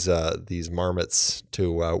get these marmots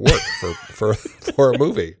to work for a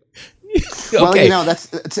movie. Okay. Well,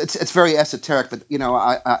 it's very esoteric, but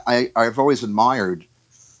I've always admired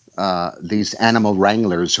these animal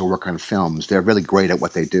wranglers who work on films. They're really great at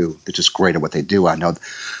what they do. They're just great at what they do. I know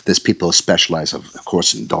there's people who specialize, of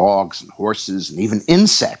course, in dogs and horses and even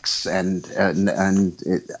insects, and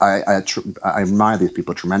I admire these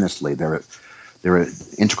people tremendously. They're an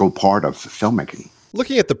integral part of filmmaking.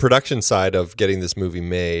 Looking at the production side of getting this movie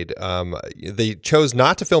made, they chose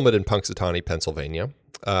not to film it in Punxsutawney, Pennsylvania,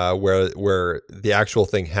 where the actual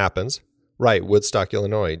thing happens. Right, Woodstock,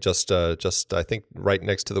 Illinois, just I think right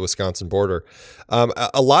next to the Wisconsin border.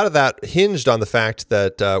 A lot of that hinged on the fact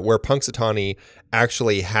that where Punxsutawney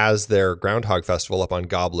actually has their Groundhog Festival up on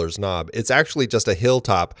Gobbler's Knob, it's actually just a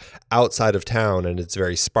hilltop outside of town, and it's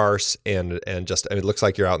very sparse and it looks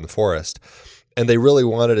like you're out in the forest. And they really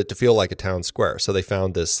wanted it to feel like a town square. So they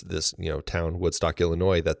found this town, Woodstock,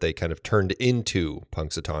 Illinois, that they kind of turned into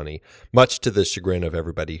Punxsutawney, much to the chagrin of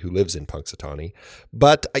everybody who lives in Punxsutawney.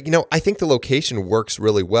 But, I think the location works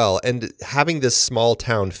really well. And having this small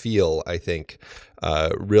town feel, I think,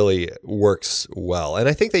 really works well. And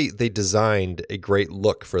I think they designed a great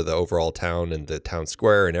look for the overall town and the town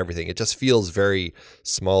square and everything. It just feels very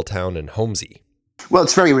small town and homesy. Well,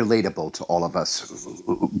 it's very relatable to all of us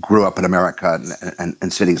who grew up in America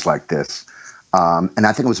and cities like this. And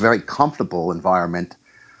I think it was a very comfortable environment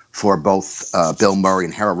for both Bill Murray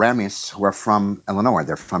and Harold Ramis, who are from Illinois.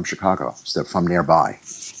 They're from Chicago, so they're from nearby.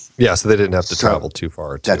 Yeah, so they didn't have to travel too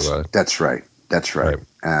far. That's right. That's right.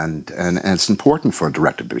 And it's important for a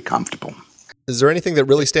director to be comfortable. Is there anything that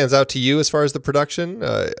really stands out to you as far as the production?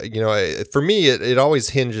 For me, it always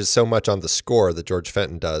hinges so much on the score that George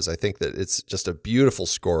Fenton does. I think that it's just a beautiful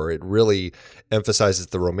score. It really emphasizes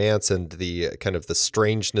the romance and the kind of the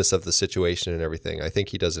strangeness of the situation and everything. I think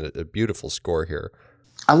he does a beautiful score here.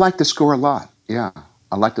 I like the score a lot. Yeah,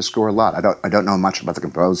 I like the score a lot. I don't know much about the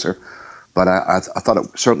composer, but I thought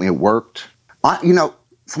it worked.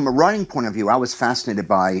 From a writing point of view, I was fascinated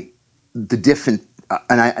by the different.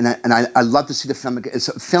 And I love to see the film. It's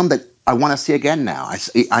a film that I want to see again now.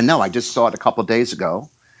 I know I just saw it a couple of days ago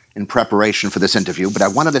in preparation for this interview, but I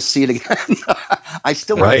wanted to see it again. I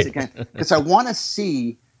still want to see it again because I want to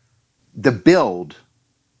see the build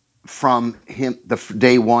from him, the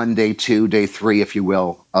day 1, day 2, day 3, if you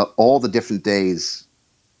will, all the different days,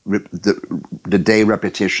 the day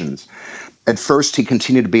repetitions. At first, he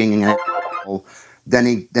continued being an asshole. Then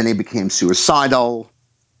he became suicidal.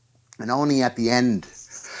 And only at the end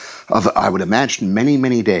of, I would imagine, many,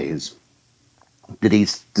 many days, did he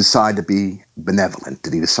decide to be benevolent?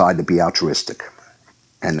 Did he decide to be altruistic?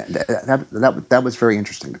 And that was very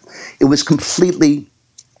interesting. It was completely,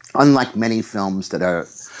 unlike many films that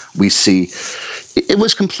we see, it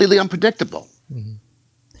was completely unpredictable. Mm-hmm.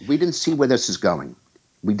 We didn't see where this is going.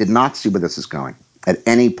 We did not see where this is going at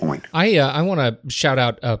any point. I want to shout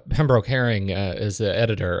out Pembroke Herring as the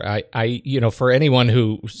editor. I for anyone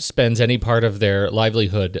who spends any part of their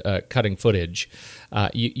livelihood cutting footage,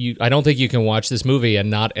 I don't think you can watch this movie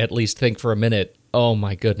and not at least think for a minute, oh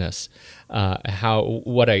my goodness,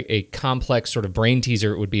 what a complex sort of brain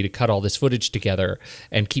teaser it would be to cut all this footage together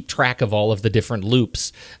and keep track of all of the different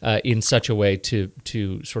loops in such a way to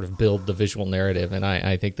sort of build the visual narrative. And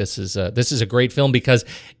I think this is a great film because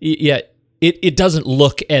It doesn't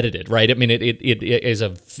look edited, right? I mean, it is a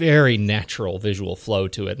very natural visual flow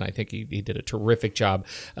to it, and I think he did a terrific job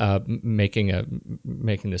making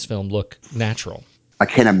this film look natural. I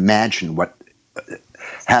can't imagine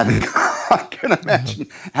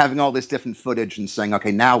having all this different footage and saying,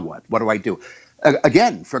 okay, now what? What do I do?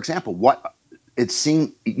 Again, for example, what it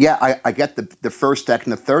seemed. Yeah, I get the first act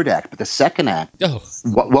and the third act, but the second act. Oh,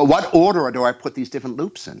 what order do I put these different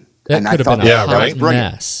loops in? That could have been a hot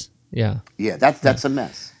mess. Yeah, that's a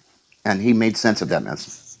mess, and he made sense of that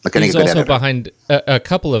mess. He's also behind a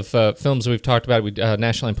couple of films we've talked about.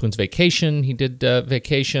 National Lampoon's Vacation. He did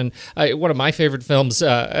Vacation. One of my favorite films,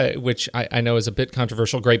 which I know is a bit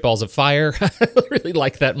controversial, Great Balls of Fire. I really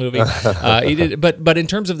like that movie. He did, but in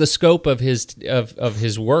terms of the scope of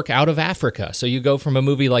his work, Out of Africa. So you go from a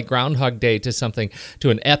movie like Groundhog Day to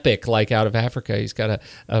an epic like Out of Africa. He's got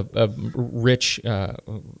a rich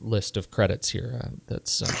list of credits here.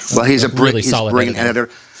 He's a brilliant editor.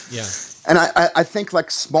 Yeah. And I think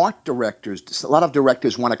like smart directors, a lot of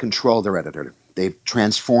directors want to control their editor. They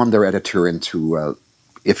transform their editor into,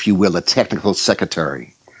 if you will, a technical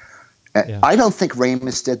secretary. Yeah. I don't think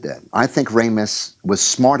Ramis did that. I think Ramis was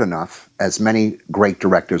smart enough, as many great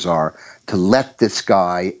directors are, to let this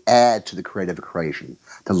guy add to the creative equation,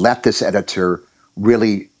 to let this editor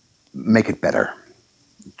really make it better,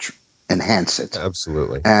 enhance it.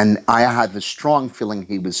 Absolutely. And I have a strong feeling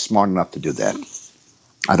he was smart enough to do that.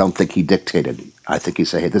 I don't think he dictated. I think he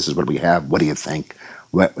said, "Hey, this is what we have. What do you think?"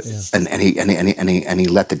 And he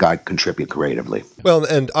let the guy contribute creatively. Well,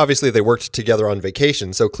 and obviously they worked together on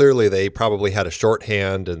Vacation, so clearly they probably had a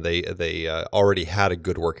shorthand, and they already had a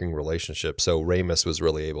good working relationship. So Ramis was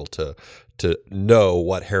really able to know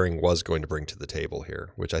what Herring was going to bring to the table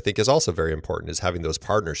here, which I think is also very important, is having those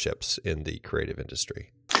partnerships in the creative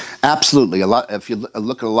industry. Absolutely. If you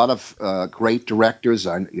look at a lot of great directors,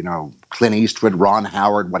 Clint Eastwood, Ron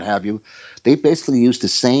Howard, what have you, they basically use the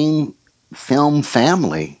same film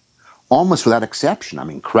family almost without exception. I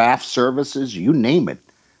mean, craft services, you name it.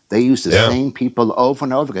 They use the same people over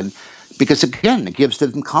and over again because, again, it gives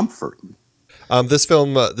them comfort. This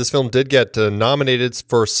film did get nominated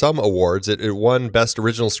for some awards. It won Best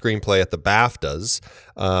Original Screenplay at the BAFTAs,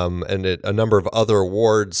 and a number of other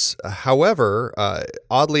awards. However,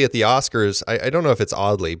 oddly at the Oscars, I don't know if it's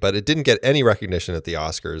oddly, but it didn't get any recognition at the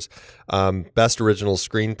Oscars. Best Original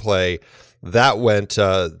Screenplay, that went,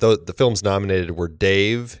 the films nominated were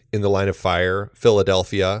Dave, In the Line of Fire,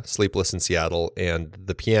 Philadelphia, Sleepless in Seattle, and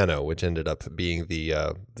The Piano, which ended up being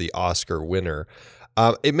the Oscar winner.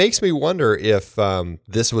 It makes me wonder if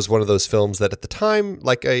this was one of those films that at the time,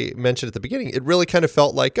 like I mentioned at the beginning, it really kind of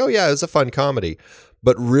felt like, oh yeah, it was a fun comedy,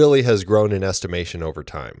 but really has grown in estimation over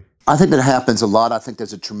time. I think that happens a lot. I think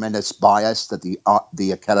there's a tremendous bias that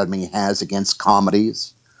the Academy has against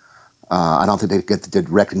comedies. I don't think they get the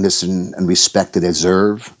recognition and respect they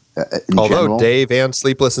deserve. Although general. Dave and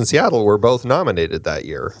Sleepless in Seattle were both nominated that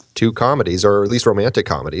year, 2 comedies, or at least romantic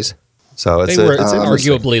comedies. So it's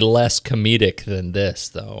arguably less comedic than this,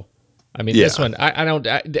 though. I mean, this one,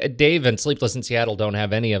 Dave and Sleepless in Seattle don't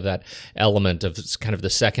have any of that element of kind of the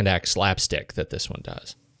second act slapstick that this one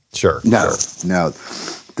does. Sure. No.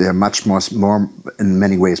 They're much more, in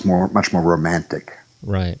many ways, much more romantic.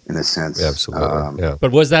 Right. In a sense. Yeah, absolutely.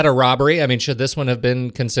 But was that a robbery? I mean, should this one have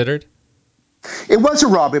been considered? It was a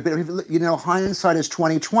robbery, but hindsight is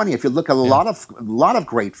 20/20. If you look at a lot of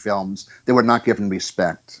great films, they were not given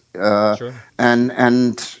respect. Sure. And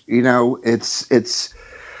it's.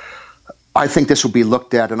 I think this will be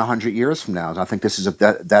looked at in 100 years from now. I think this is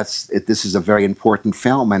a very important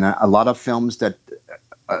film, and a lot of films that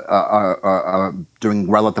are doing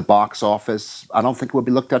well at the box office, I don't think will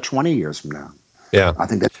be looked at 20 years from now. Yeah, I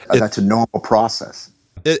think that's a normal process.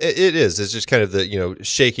 It is. It's just kind of the,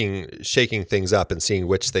 shaking things up and seeing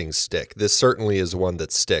which things stick. This certainly is one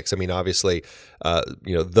that sticks. I mean, obviously,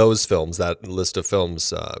 those films, that list of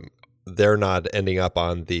films, they're not ending up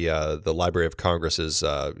on the Library of Congress's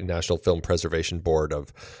National Film Preservation Board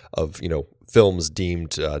of films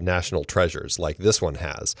deemed national treasures like this one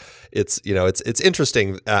has. It's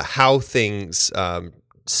interesting how things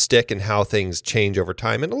stick and how things change over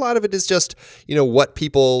time, and a lot of it is just what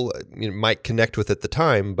people might connect with at the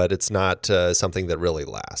time, but it's not something that really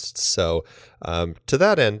lasts. So to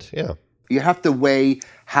that end, you have to weigh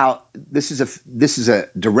how this is a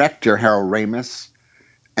director, Harold Ramis,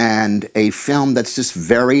 and a film that's just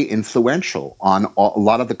very influential on a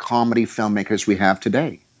lot of the comedy filmmakers we have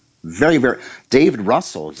today. Very, very. David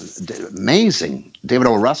Russell is amazing. David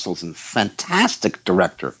O. Russell's a fantastic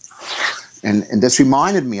director. And this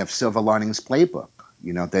reminded me of Silver Linings Playbook,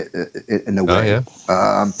 in a way. Oh, yeah.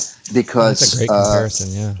 Because that's a great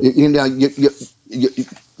comparison.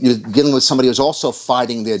 You're dealing with somebody who's also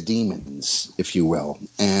fighting their demons, if you will,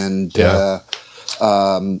 and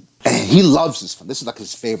he loves this film. This is like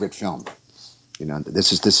his favorite film.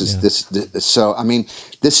 So I mean,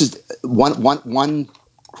 this is one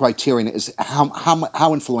criterion is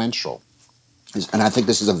how influential, and I think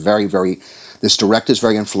this is a very, very. This director is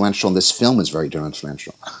very influential, and this film is very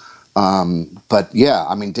influential. But yeah,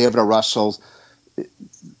 I mean, David O. Russell,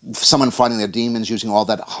 someone fighting their demons, using all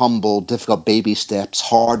that humble, difficult baby steps,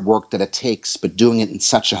 hard work that it takes, but doing it in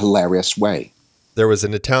such a hilarious way. There was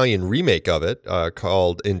an Italian remake of it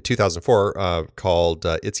called in 2004 called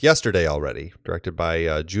It's Yesterday Already, directed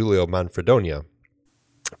by Giulio Manfredonia.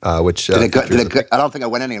 Which did it go, I don't think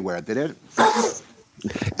it went anywhere. Did it?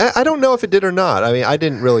 I don't know if it did or not. I mean, I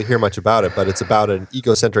didn't really hear much about it, but it's about an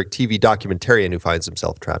egocentric TV documentarian who finds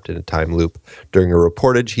himself trapped in a time loop during a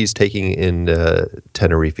reportage he's taking in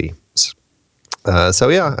Tenerife. So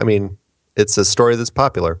yeah, I mean, it's a story that's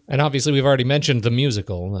popular. And obviously, we've already mentioned the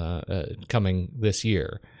musical coming this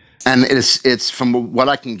year. And it's from what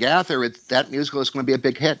I can gather, that musical is going to be a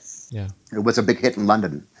big hit. Yeah, it was a big hit in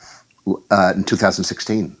London in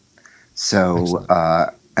 2016. So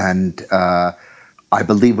I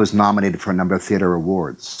believe was nominated for a number of theater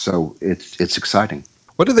awards. So it's exciting.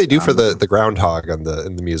 What do they do for the groundhog in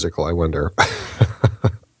the musical? I wonder.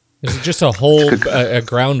 Is it just a whole a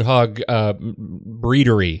groundhog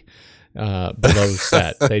breedery below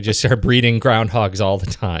set? They just are breeding groundhogs all the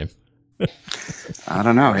time. I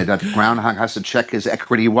don't know. That groundhog has to check his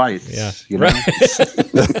equity whites. Yeah, right.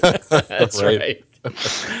 That's right.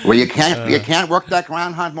 Well, you can't work that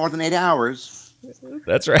groundhog more than 8 hours.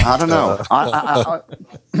 That's right. I don't know.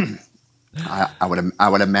 I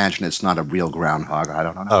would imagine it's not a real groundhog. I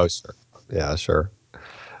don't know. Oh, sure. Yeah, sure.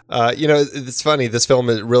 It's funny. This film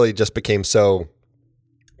really just became so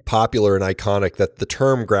popular and iconic that the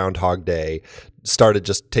term Groundhog Day started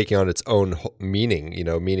just taking on its own meaning.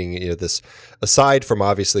 This, aside from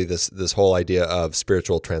obviously this whole idea of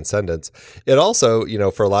spiritual transcendence, it also,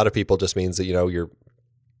 for a lot of people just means that you're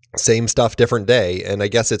same stuff, different day. And I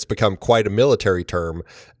guess it's become quite a military term,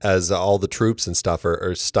 as all the troops and stuff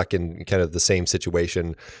are stuck in kind of the same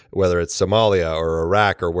situation, whether it's Somalia or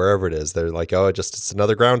Iraq or wherever it is. They're like, oh, it's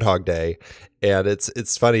another Groundhog Day. And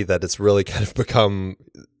it's funny that it's really kind of become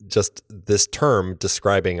just this term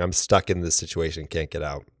describing I'm stuck in this situation, can't get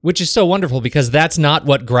out. Which is so wonderful, because that's not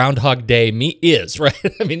what Groundhog Day is, right?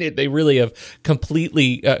 I mean, they really have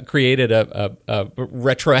completely created a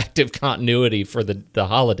retroactive continuity for the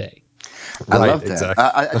holiday. I love that. Exactly.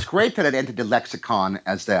 It's great that it entered the lexicon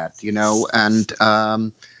as that, and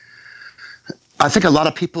I think a lot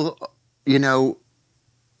of people,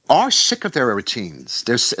 are sick of their routines.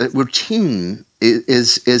 There's routine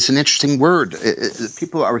is an interesting word.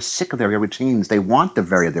 People are sick of their routines. They want to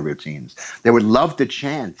vary their routines. They would love the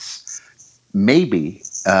chance, maybe,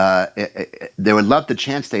 they would love the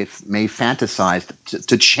chance they may fantasize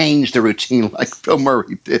to change the routine like Bill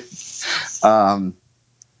Murray did.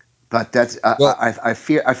 But that's I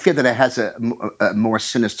fear that it has a more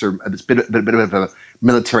sinister, it's a bit of a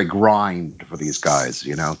military grind for these guys.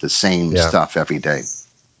 The same stuff every day.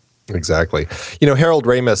 Exactly. Harold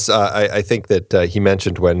Ramis, I think that he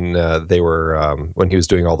mentioned when when he was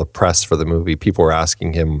doing all the press for the movie, people were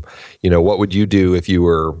asking him, what would you do if you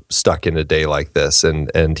were stuck in a day like this?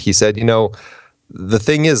 And he said, the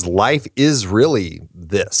thing is, life is really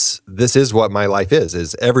this. This is what my life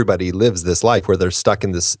is everybody lives this life where they're stuck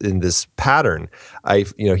in this pattern.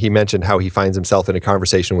 He mentioned how he finds himself in a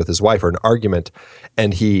conversation with his wife or an argument,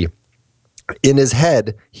 and in his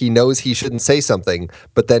head, he knows he shouldn't say something,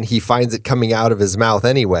 but then he finds it coming out of his mouth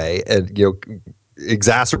anyway, and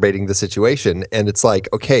exacerbating the situation. And it's like,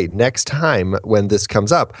 okay, next time when this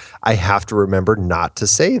comes up, I have to remember not to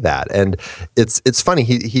say that. And it's funny.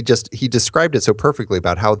 He described it so perfectly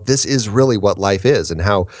about how this is really what life is, and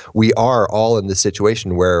how we are all in this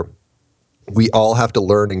situation where we all have to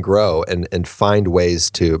learn and grow and find ways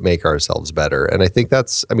to make ourselves better. And I think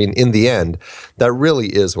in the end, that really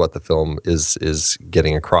is what the film is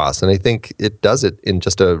getting across. And I think it does it in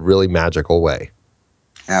just a really magical way.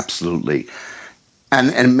 Absolutely. And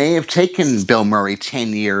it may have taken Bill Murray 10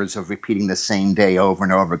 years of repeating the same day over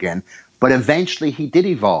and over again, but eventually he did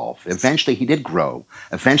evolve. Eventually he did grow.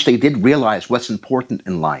 Eventually he did realize what's important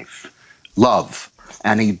in life, love.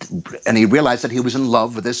 And he realized that he was in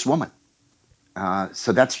love with this woman.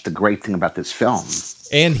 So that's the great thing about this film.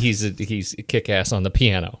 And he's kick-ass on the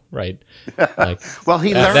piano, right? Like, well,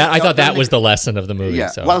 he learned. I thought that was the lesson of the movie. Yeah.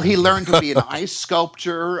 So. Well, he learned to be an ice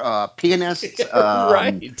sculptor, a pianist.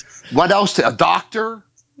 Right. What else? A doctor.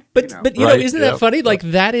 But isn't that funny? Like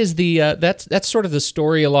that is the that's sort of the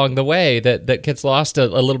story along the way that gets lost a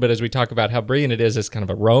little bit as we talk about how brilliant it is as kind of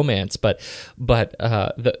a romance. But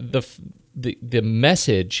the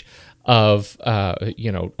message of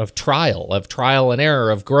trial and error,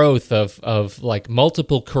 of growth, of like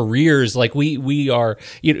multiple careers. Like we are,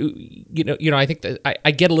 I think that I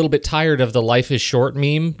get a little bit tired of the life is short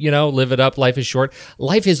meme, live it up. Life is short.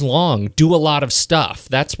 Life is long. Do a lot of stuff.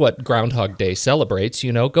 That's what Groundhog Day celebrates,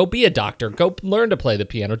 go be a doctor, go learn to play the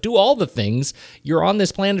piano, do all the things. You're on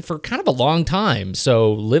this planet for kind of a long time.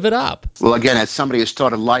 So live it up. Well, again, as somebody who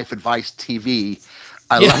started Life Advice TV,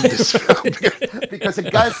 I love this film because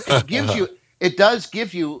it does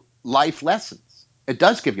give you life lessons. It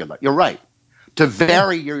does give you, you're right, to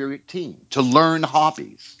vary your routine, to learn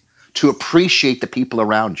hobbies, to appreciate the people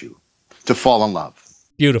around you, to fall in love.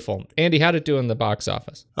 Beautiful. Andy, how'd it do in the box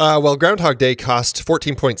office? Well, Groundhog Day cost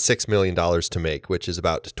 $14.6 million to make, which is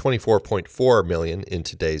about $24.4 million in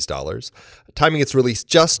today's dollars. Timing its release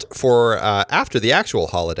just for after the actual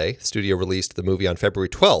holiday. The studio released the movie on February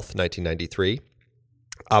 12th, 1993.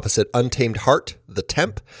 Opposite Untamed Heart, The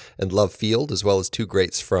Temp, and Love Field, as well as two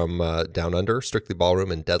greats from Down Under, Strictly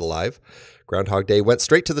Ballroom and Dead Alive. Groundhog Day went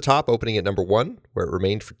straight to the top, opening at number 1, where it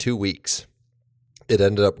remained for 2 weeks. It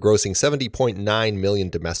ended up grossing $70.9 million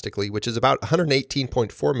domestically, which is about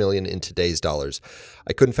 $118.4 million in today's dollars.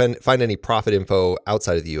 I couldn't find any profit info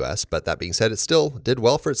outside of the U.S., but that being said, it still did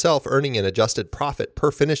well for itself, earning an adjusted profit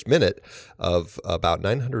per finished minute of about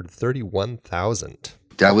 $931,000.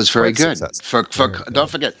 That was very good. Don't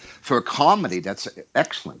forget, for a comedy, that's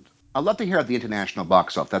excellent. I'd love to hear the international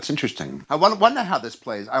box office. That's interesting. I wonder how this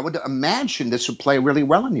plays. I would imagine this would play really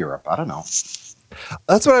well in Europe. I don't know.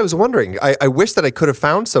 That's what I was wondering. I wish that I could have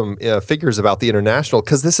found some figures about the international,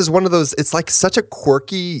 because this is one of those, it's like such a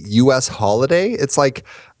quirky U.S. holiday. It's like,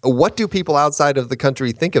 what do people outside of the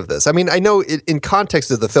country think of this? I mean, I know in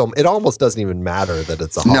context of the film, it almost doesn't even matter that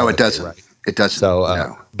it's a holiday. No, it doesn't. Right? It doesn't. So,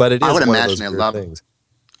 no. But it is I would one imagine of those they weird love things.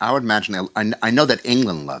 I would imagine. I know that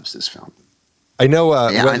England loves this film. I know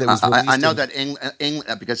I when it was released. I know that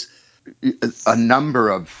England because a number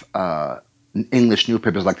of English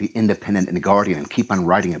newspapers like the Independent and the Guardian and keep on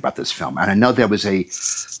writing about this film. And I know there was a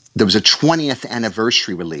 20th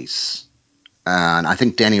anniversary release, and I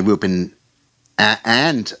think Danny Rubin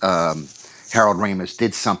and Harold Ramis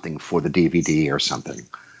did something for the DVD or something.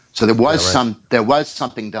 So there was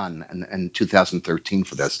something done in 2013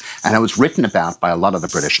 for this, and it was written about by a lot of the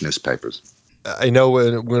British newspapers. I know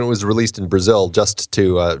when it was released in Brazil, just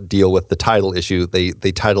to deal with the title issue, they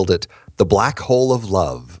titled it "The Black Hole of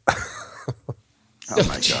Love." Oh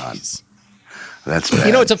my God. That's bad.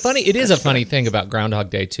 It is a funny thing about Groundhog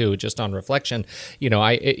Day too. Just on reflection,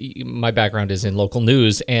 my background is in local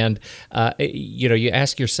news, and you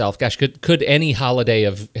ask yourself, gosh, could any holiday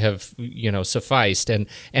have sufficed? And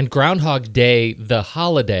Groundhog Day, the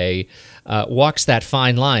holiday, walks that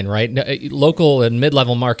fine line, right? Local and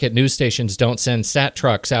mid-level market news stations don't send sat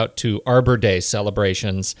trucks out to Arbor Day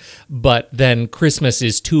celebrations, but then Christmas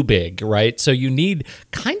is too big, right? So you need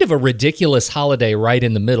kind of a ridiculous holiday right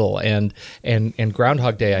in the middle, and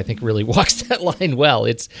Groundhog Day, I think, really walks that line well.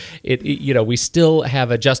 We still have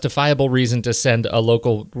a justifiable reason to send a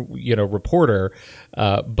local, reporter,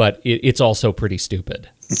 but it's also pretty stupid.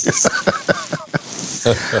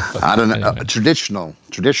 I don't know. Traditional.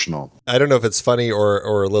 I don't know if it's funny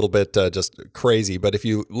or a little bit just crazy, but if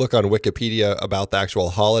you look on Wikipedia about the actual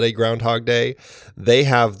holiday Groundhog Day, they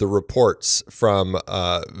have the reports from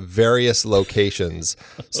various locations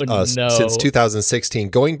since 2016,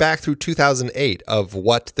 going back through 2008 of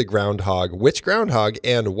which groundhog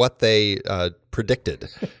and what they predicted.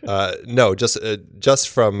 Just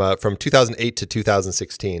from 2008 to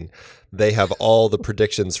 2016. They have all the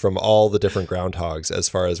predictions from all the different groundhogs as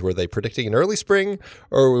far as were they predicting an early spring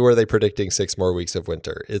or were they predicting 6 more weeks of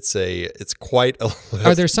winter. It's quite a list.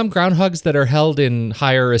 Are there some groundhogs that are held in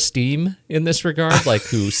higher esteem in this regard, like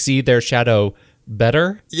who see their shadow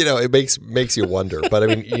better? It makes you wonder. But I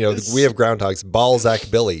mean, we have groundhogs: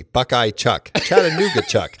 Balzac Billy, Buckeye Chuck, Chattanooga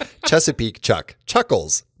Chuck, Chesapeake Chuck,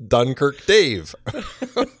 Chuckles, Dunkirk Dave.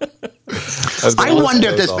 I wonder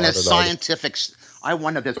if there's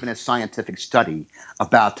been a scientific study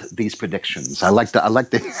about these predictions. I like to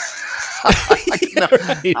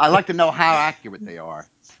know how accurate they are.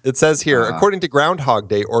 It says here, according to Groundhog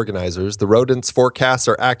Day organizers, the rodents' forecasts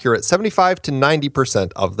are accurate 75 to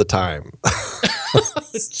 90% of the time.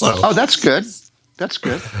 Oh, that's good. That's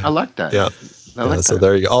good. I like that. Yeah. So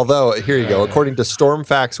there you go. Although, here you go. According to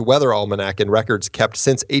Stormfact's Weather Almanac and records kept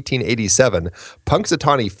since 1887,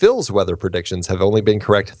 Punxsutawney Phil's weather predictions have only been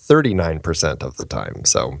correct 39% of the time.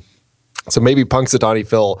 So maybe Punxsutawney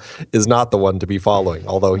Phil is not the one to be following,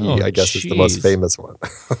 although I guess is the most famous one.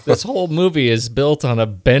 This whole movie is built on a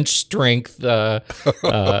bench strength, kind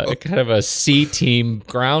of a C-team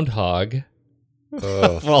groundhog.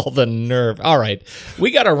 Of all the nerve. All right.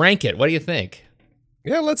 We got to rank it. What do you think?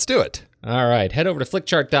 Yeah, let's do it. All right. Head over to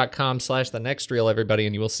flickchart.com/thenextreel, everybody,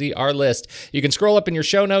 and you will see our list. You can scroll up in your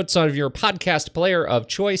show notes on your podcast player of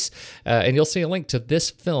choice, and you'll see a link to this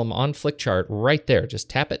film on Flickchart right there. Just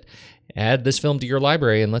tap it, add this film to your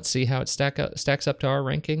library, and let's see how it stacks up to our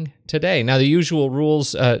ranking today. Now, the usual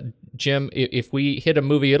rules, Jim, if we hit a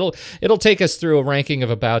movie, it'll take us through a ranking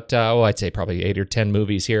of about, I'd say probably 8 or 10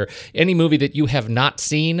 movies here. Any movie that you have not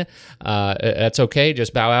seen, that's okay.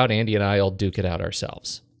 Just bow out. Andy and I will duke it out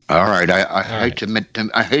ourselves. All right. I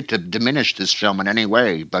hate to diminish this film in any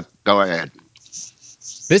way, but go ahead.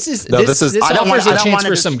 This offers a chance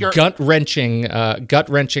for some gut wrenching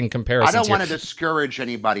comparisons. I don't want to discourage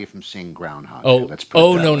anybody from seeing Groundhog.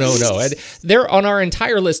 No. There, on our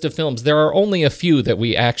entire list of films, there are only a few that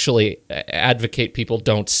we actually advocate people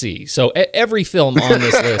don't see. So every film on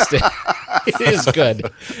this list is good,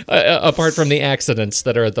 apart from the accidents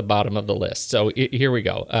that are at the bottom of the list. So here we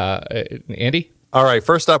go. Andy? All right.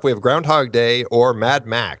 First up, we have Groundhog Day or Mad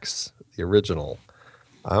Max, the original.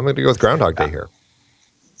 I'm going to go with Groundhog Day here.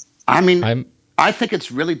 I mean, I think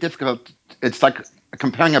it's really difficult. It's like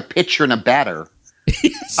comparing a pitcher and a batter.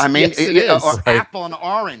 Yes, I mean, it is. Or apple and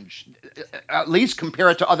orange. At least compare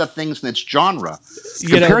it to other things in its genre.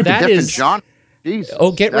 Compare it to different genres. Jesus,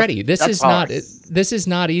 get ready. This is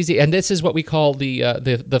not easy, and this is what we call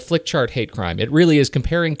the flick chart hate crime. It really is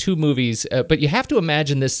comparing two movies, but you have to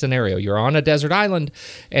imagine this scenario. You're on a desert island,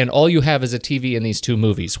 and all you have is a TV and these two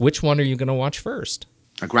movies. Which one are you going to watch first?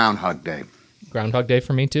 A Groundhog Day. Groundhog Day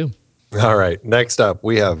for me, too. All right. Next up,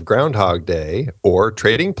 we have Groundhog Day or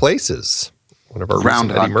Trading Places, one of our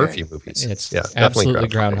recent Eddie Murphy movies. It's absolutely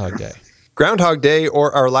Groundhog Day. Groundhog Day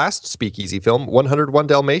or our last speakeasy film, 101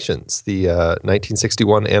 Dalmatians, the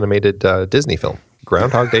 1961 animated Disney film.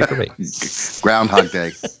 Groundhog Day for me. Groundhog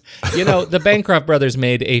Day. You know, the Bancroft brothers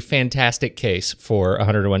made a fantastic case for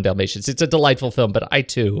 101 Dalmatians. It's a delightful film, but I,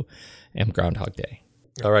 too, am Groundhog Day.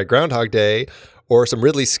 All right, Groundhog Day, or some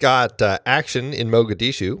Ridley Scott action in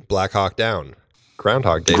Mogadishu, Black Hawk Down.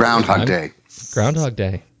 Groundhog Day. Groundhog Day. Groundhog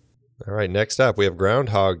Day. All right, next up, we have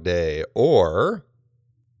Groundhog Day, or...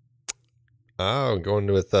 going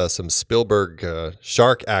with some Spielberg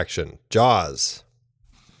shark action, Jaws.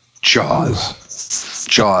 Jaws.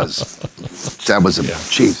 That was a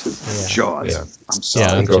Jesus. Yeah. Jaws. Yeah. I'm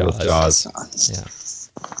sorry. I'm going with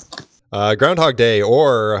Jaws. Yeah. Groundhog Day,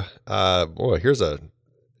 or here's a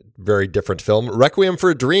very different film, Requiem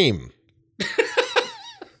for a Dream.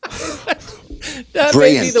 That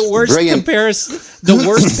may be the worst comparison, the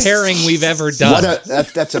worst pairing we've ever done.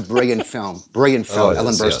 That's a brilliant film. Brilliant film.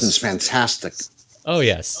 Ellen Burstyn's fantastic. Oh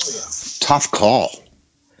yes. Tough call.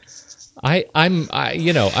 I'm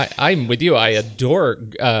with you. I adore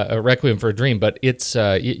Requiem for a Dream, but it's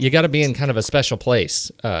you got to be in kind of a special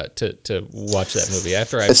place to watch that movie.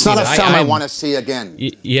 After I've it's seen not a film I want to see again.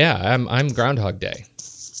 I'm Groundhog Day.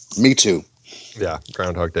 Me too. Yeah,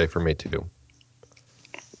 Groundhog Day for me too.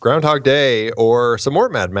 Groundhog Day, or some more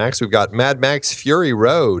Mad Max. We've got Mad Max Fury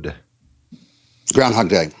Road. Groundhog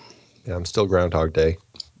Day. Yeah, I'm still Groundhog Day.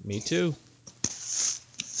 Me too.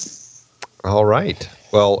 All right.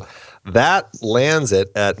 Well, that lands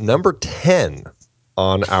it at number 10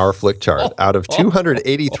 on our flick chart out of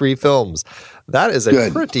 283 films. That is a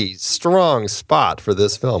pretty strong spot for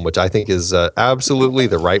this film, which I think is absolutely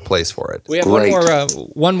the right place for it. We have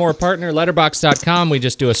one more partner, Letterboxd.com. We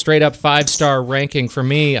just do a straight up 5-star ranking for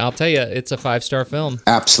me. I'll tell you, it's a 5-star film.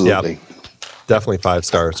 Absolutely. Yep. Definitely 5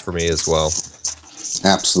 stars for me as well.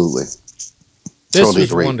 Absolutely. This totally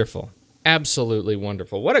was wonderful. Absolutely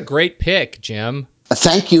wonderful. What a great pick, Jim.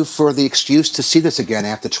 Thank you for the excuse to see this again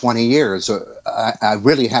after 20 years. I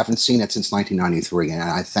really haven't seen it since 1993, and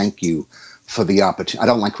I thank you for the opportunity. I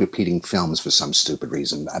don't like repeating films for some stupid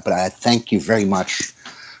reason, but I thank you very much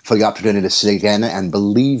for the opportunity to see it again, and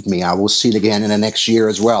believe me, I will see it again in the next year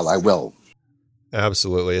as well. I will.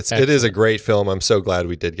 Absolutely. It is a great film. I'm so glad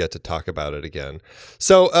we did get to talk about it again.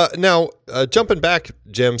 So now, jumping back,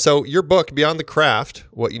 Jim, so your book, Beyond the Craft,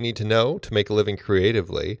 What You Need to Know to Make a Living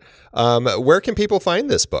Creatively, where can people find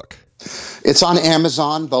this book? It's on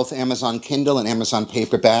Amazon, both Amazon Kindle and Amazon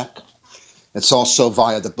Paperback. It's also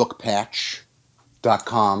via the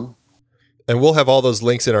bookpatch.com. And we'll have all those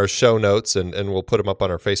links in our show notes, and we'll put them up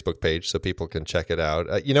on our Facebook page so people can check it out.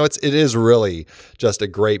 It is really just a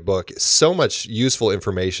great book. So much useful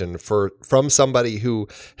information from somebody who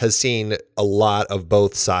has seen a lot of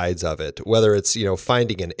both sides of it, whether it's,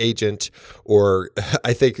 finding an agent, or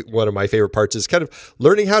I think one of my favorite parts is kind of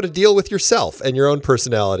learning how to deal with yourself and your own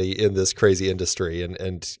personality in this crazy industry,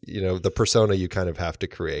 and the persona you kind of have to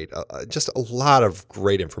create. Just a lot of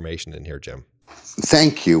great information in here, Jim.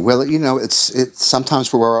 Thank you. Well, it's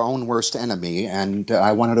sometimes we're our own worst enemy, and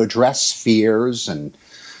I wanted to address fears and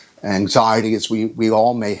anxieties we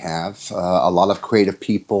all may have. A lot of creative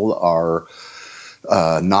people are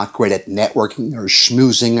not great at networking or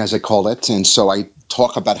schmoozing, as I call it, and so I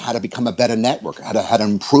talk about how to become a better networker, how to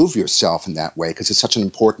improve yourself in that way, because it's such an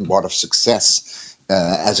important part of success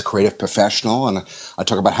as a creative professional. And I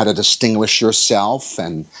talk about how to distinguish yourself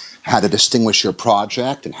and how to distinguish your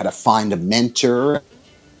project and how to find a mentor,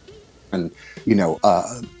 and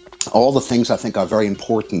all the things I think are very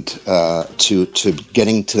important to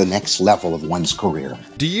getting to the next level of one's career.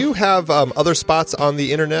 Do you have other spots on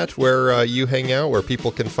the internet where you hang out, where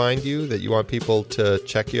people can find you, that you want people to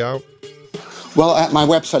check you out? Well, my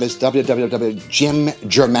website is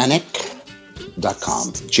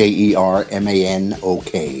www.jimjermanok.com.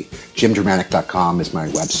 JERMANOK. JimJermanok.com is my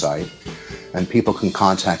website. And people can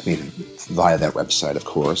contact me via that website, of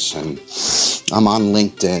course. And I'm on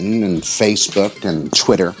LinkedIn and Facebook and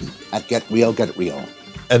Twitter at Get Real.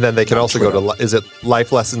 And then they can also go to, is it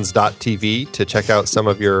lifelessons.tv to check out some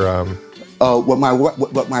of your... What my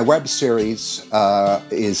web series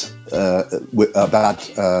is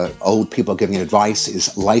about old people giving advice is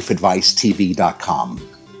lifeadvicetv.com.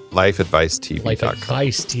 LifeAdviceTV.com. Life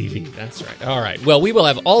Advice TV. That's right. All right. Well, we will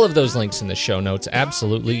have all of those links in the show notes.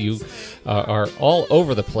 Absolutely. You are all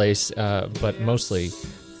over the place, but mostly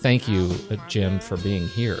thank you, Jim, for being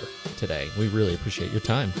here today. We really appreciate your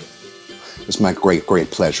time. It's my great,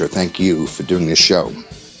 great pleasure. Thank you for doing this show.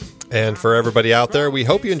 And for everybody out there, we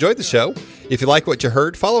hope you enjoyed the show. If you like what you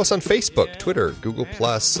heard, follow us on Facebook, Twitter, Google+,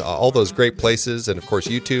 all those great places, and of course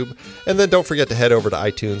YouTube. And then don't forget to head over to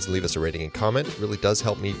iTunes and leave us a rating and comment. It really does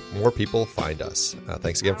help more people find us.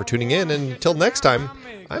 Thanks again for tuning in, and until next time,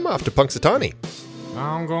 I'm off to Punxsutawney.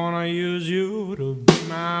 I'm gonna use you to be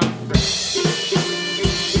my friend.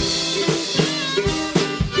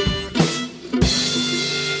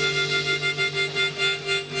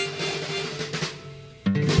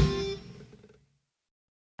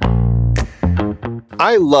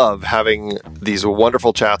 I love having these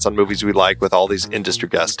wonderful chats on movies we like with all these industry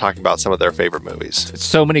guests talking about some of their favorite movies.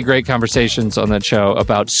 So many great conversations on that show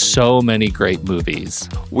about so many great movies.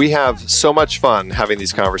 We have so much fun having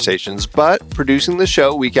these conversations, but producing the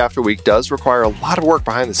show week after week does require a lot of work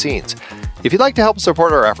behind the scenes. If you'd like to help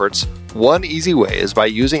support our efforts, one easy way is by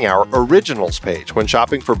using our Originals page when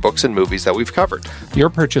shopping for books and movies that we've covered. Your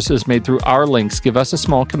purchases made through our links give us a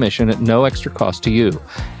small commission at no extra cost to you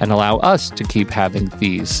and allow us to keep having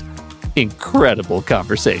these incredible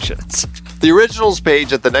conversations. The Originals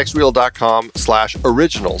page at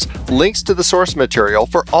thenextreel.com/originals links to the source material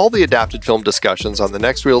for all the adapted film discussions on the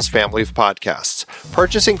Next Reel's family of podcasts.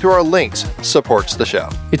 Purchasing through our links supports the show.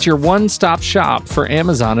 It's your one-stop shop for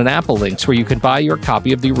Amazon and Apple links where you can buy your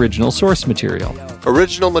copy of the original source material.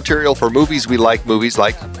 Original material for movies we like, movies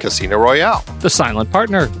like Casino Royale, The Silent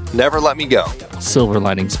Partner, Never Let Me Go, Silver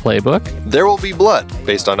Linings Playbook, There Will Be Blood,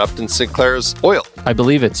 based on Upton Sinclair's Oil. I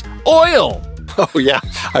believe it's Oil! Oh yeah,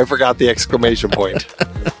 I forgot the exclamation point.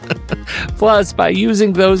 Plus, by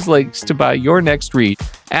using those links to buy your next read,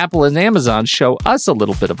 Apple and Amazon show us a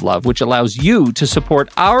little bit of love, which allows you to support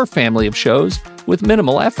our family of shows with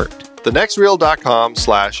minimal effort.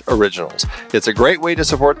 thenextreel.com/originals. It's a great way to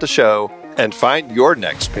support the show and find your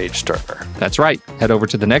next page turner. That's right. Head over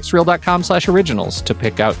to thenextreel.com/originals to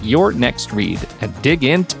pick out your next read and dig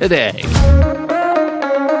in today.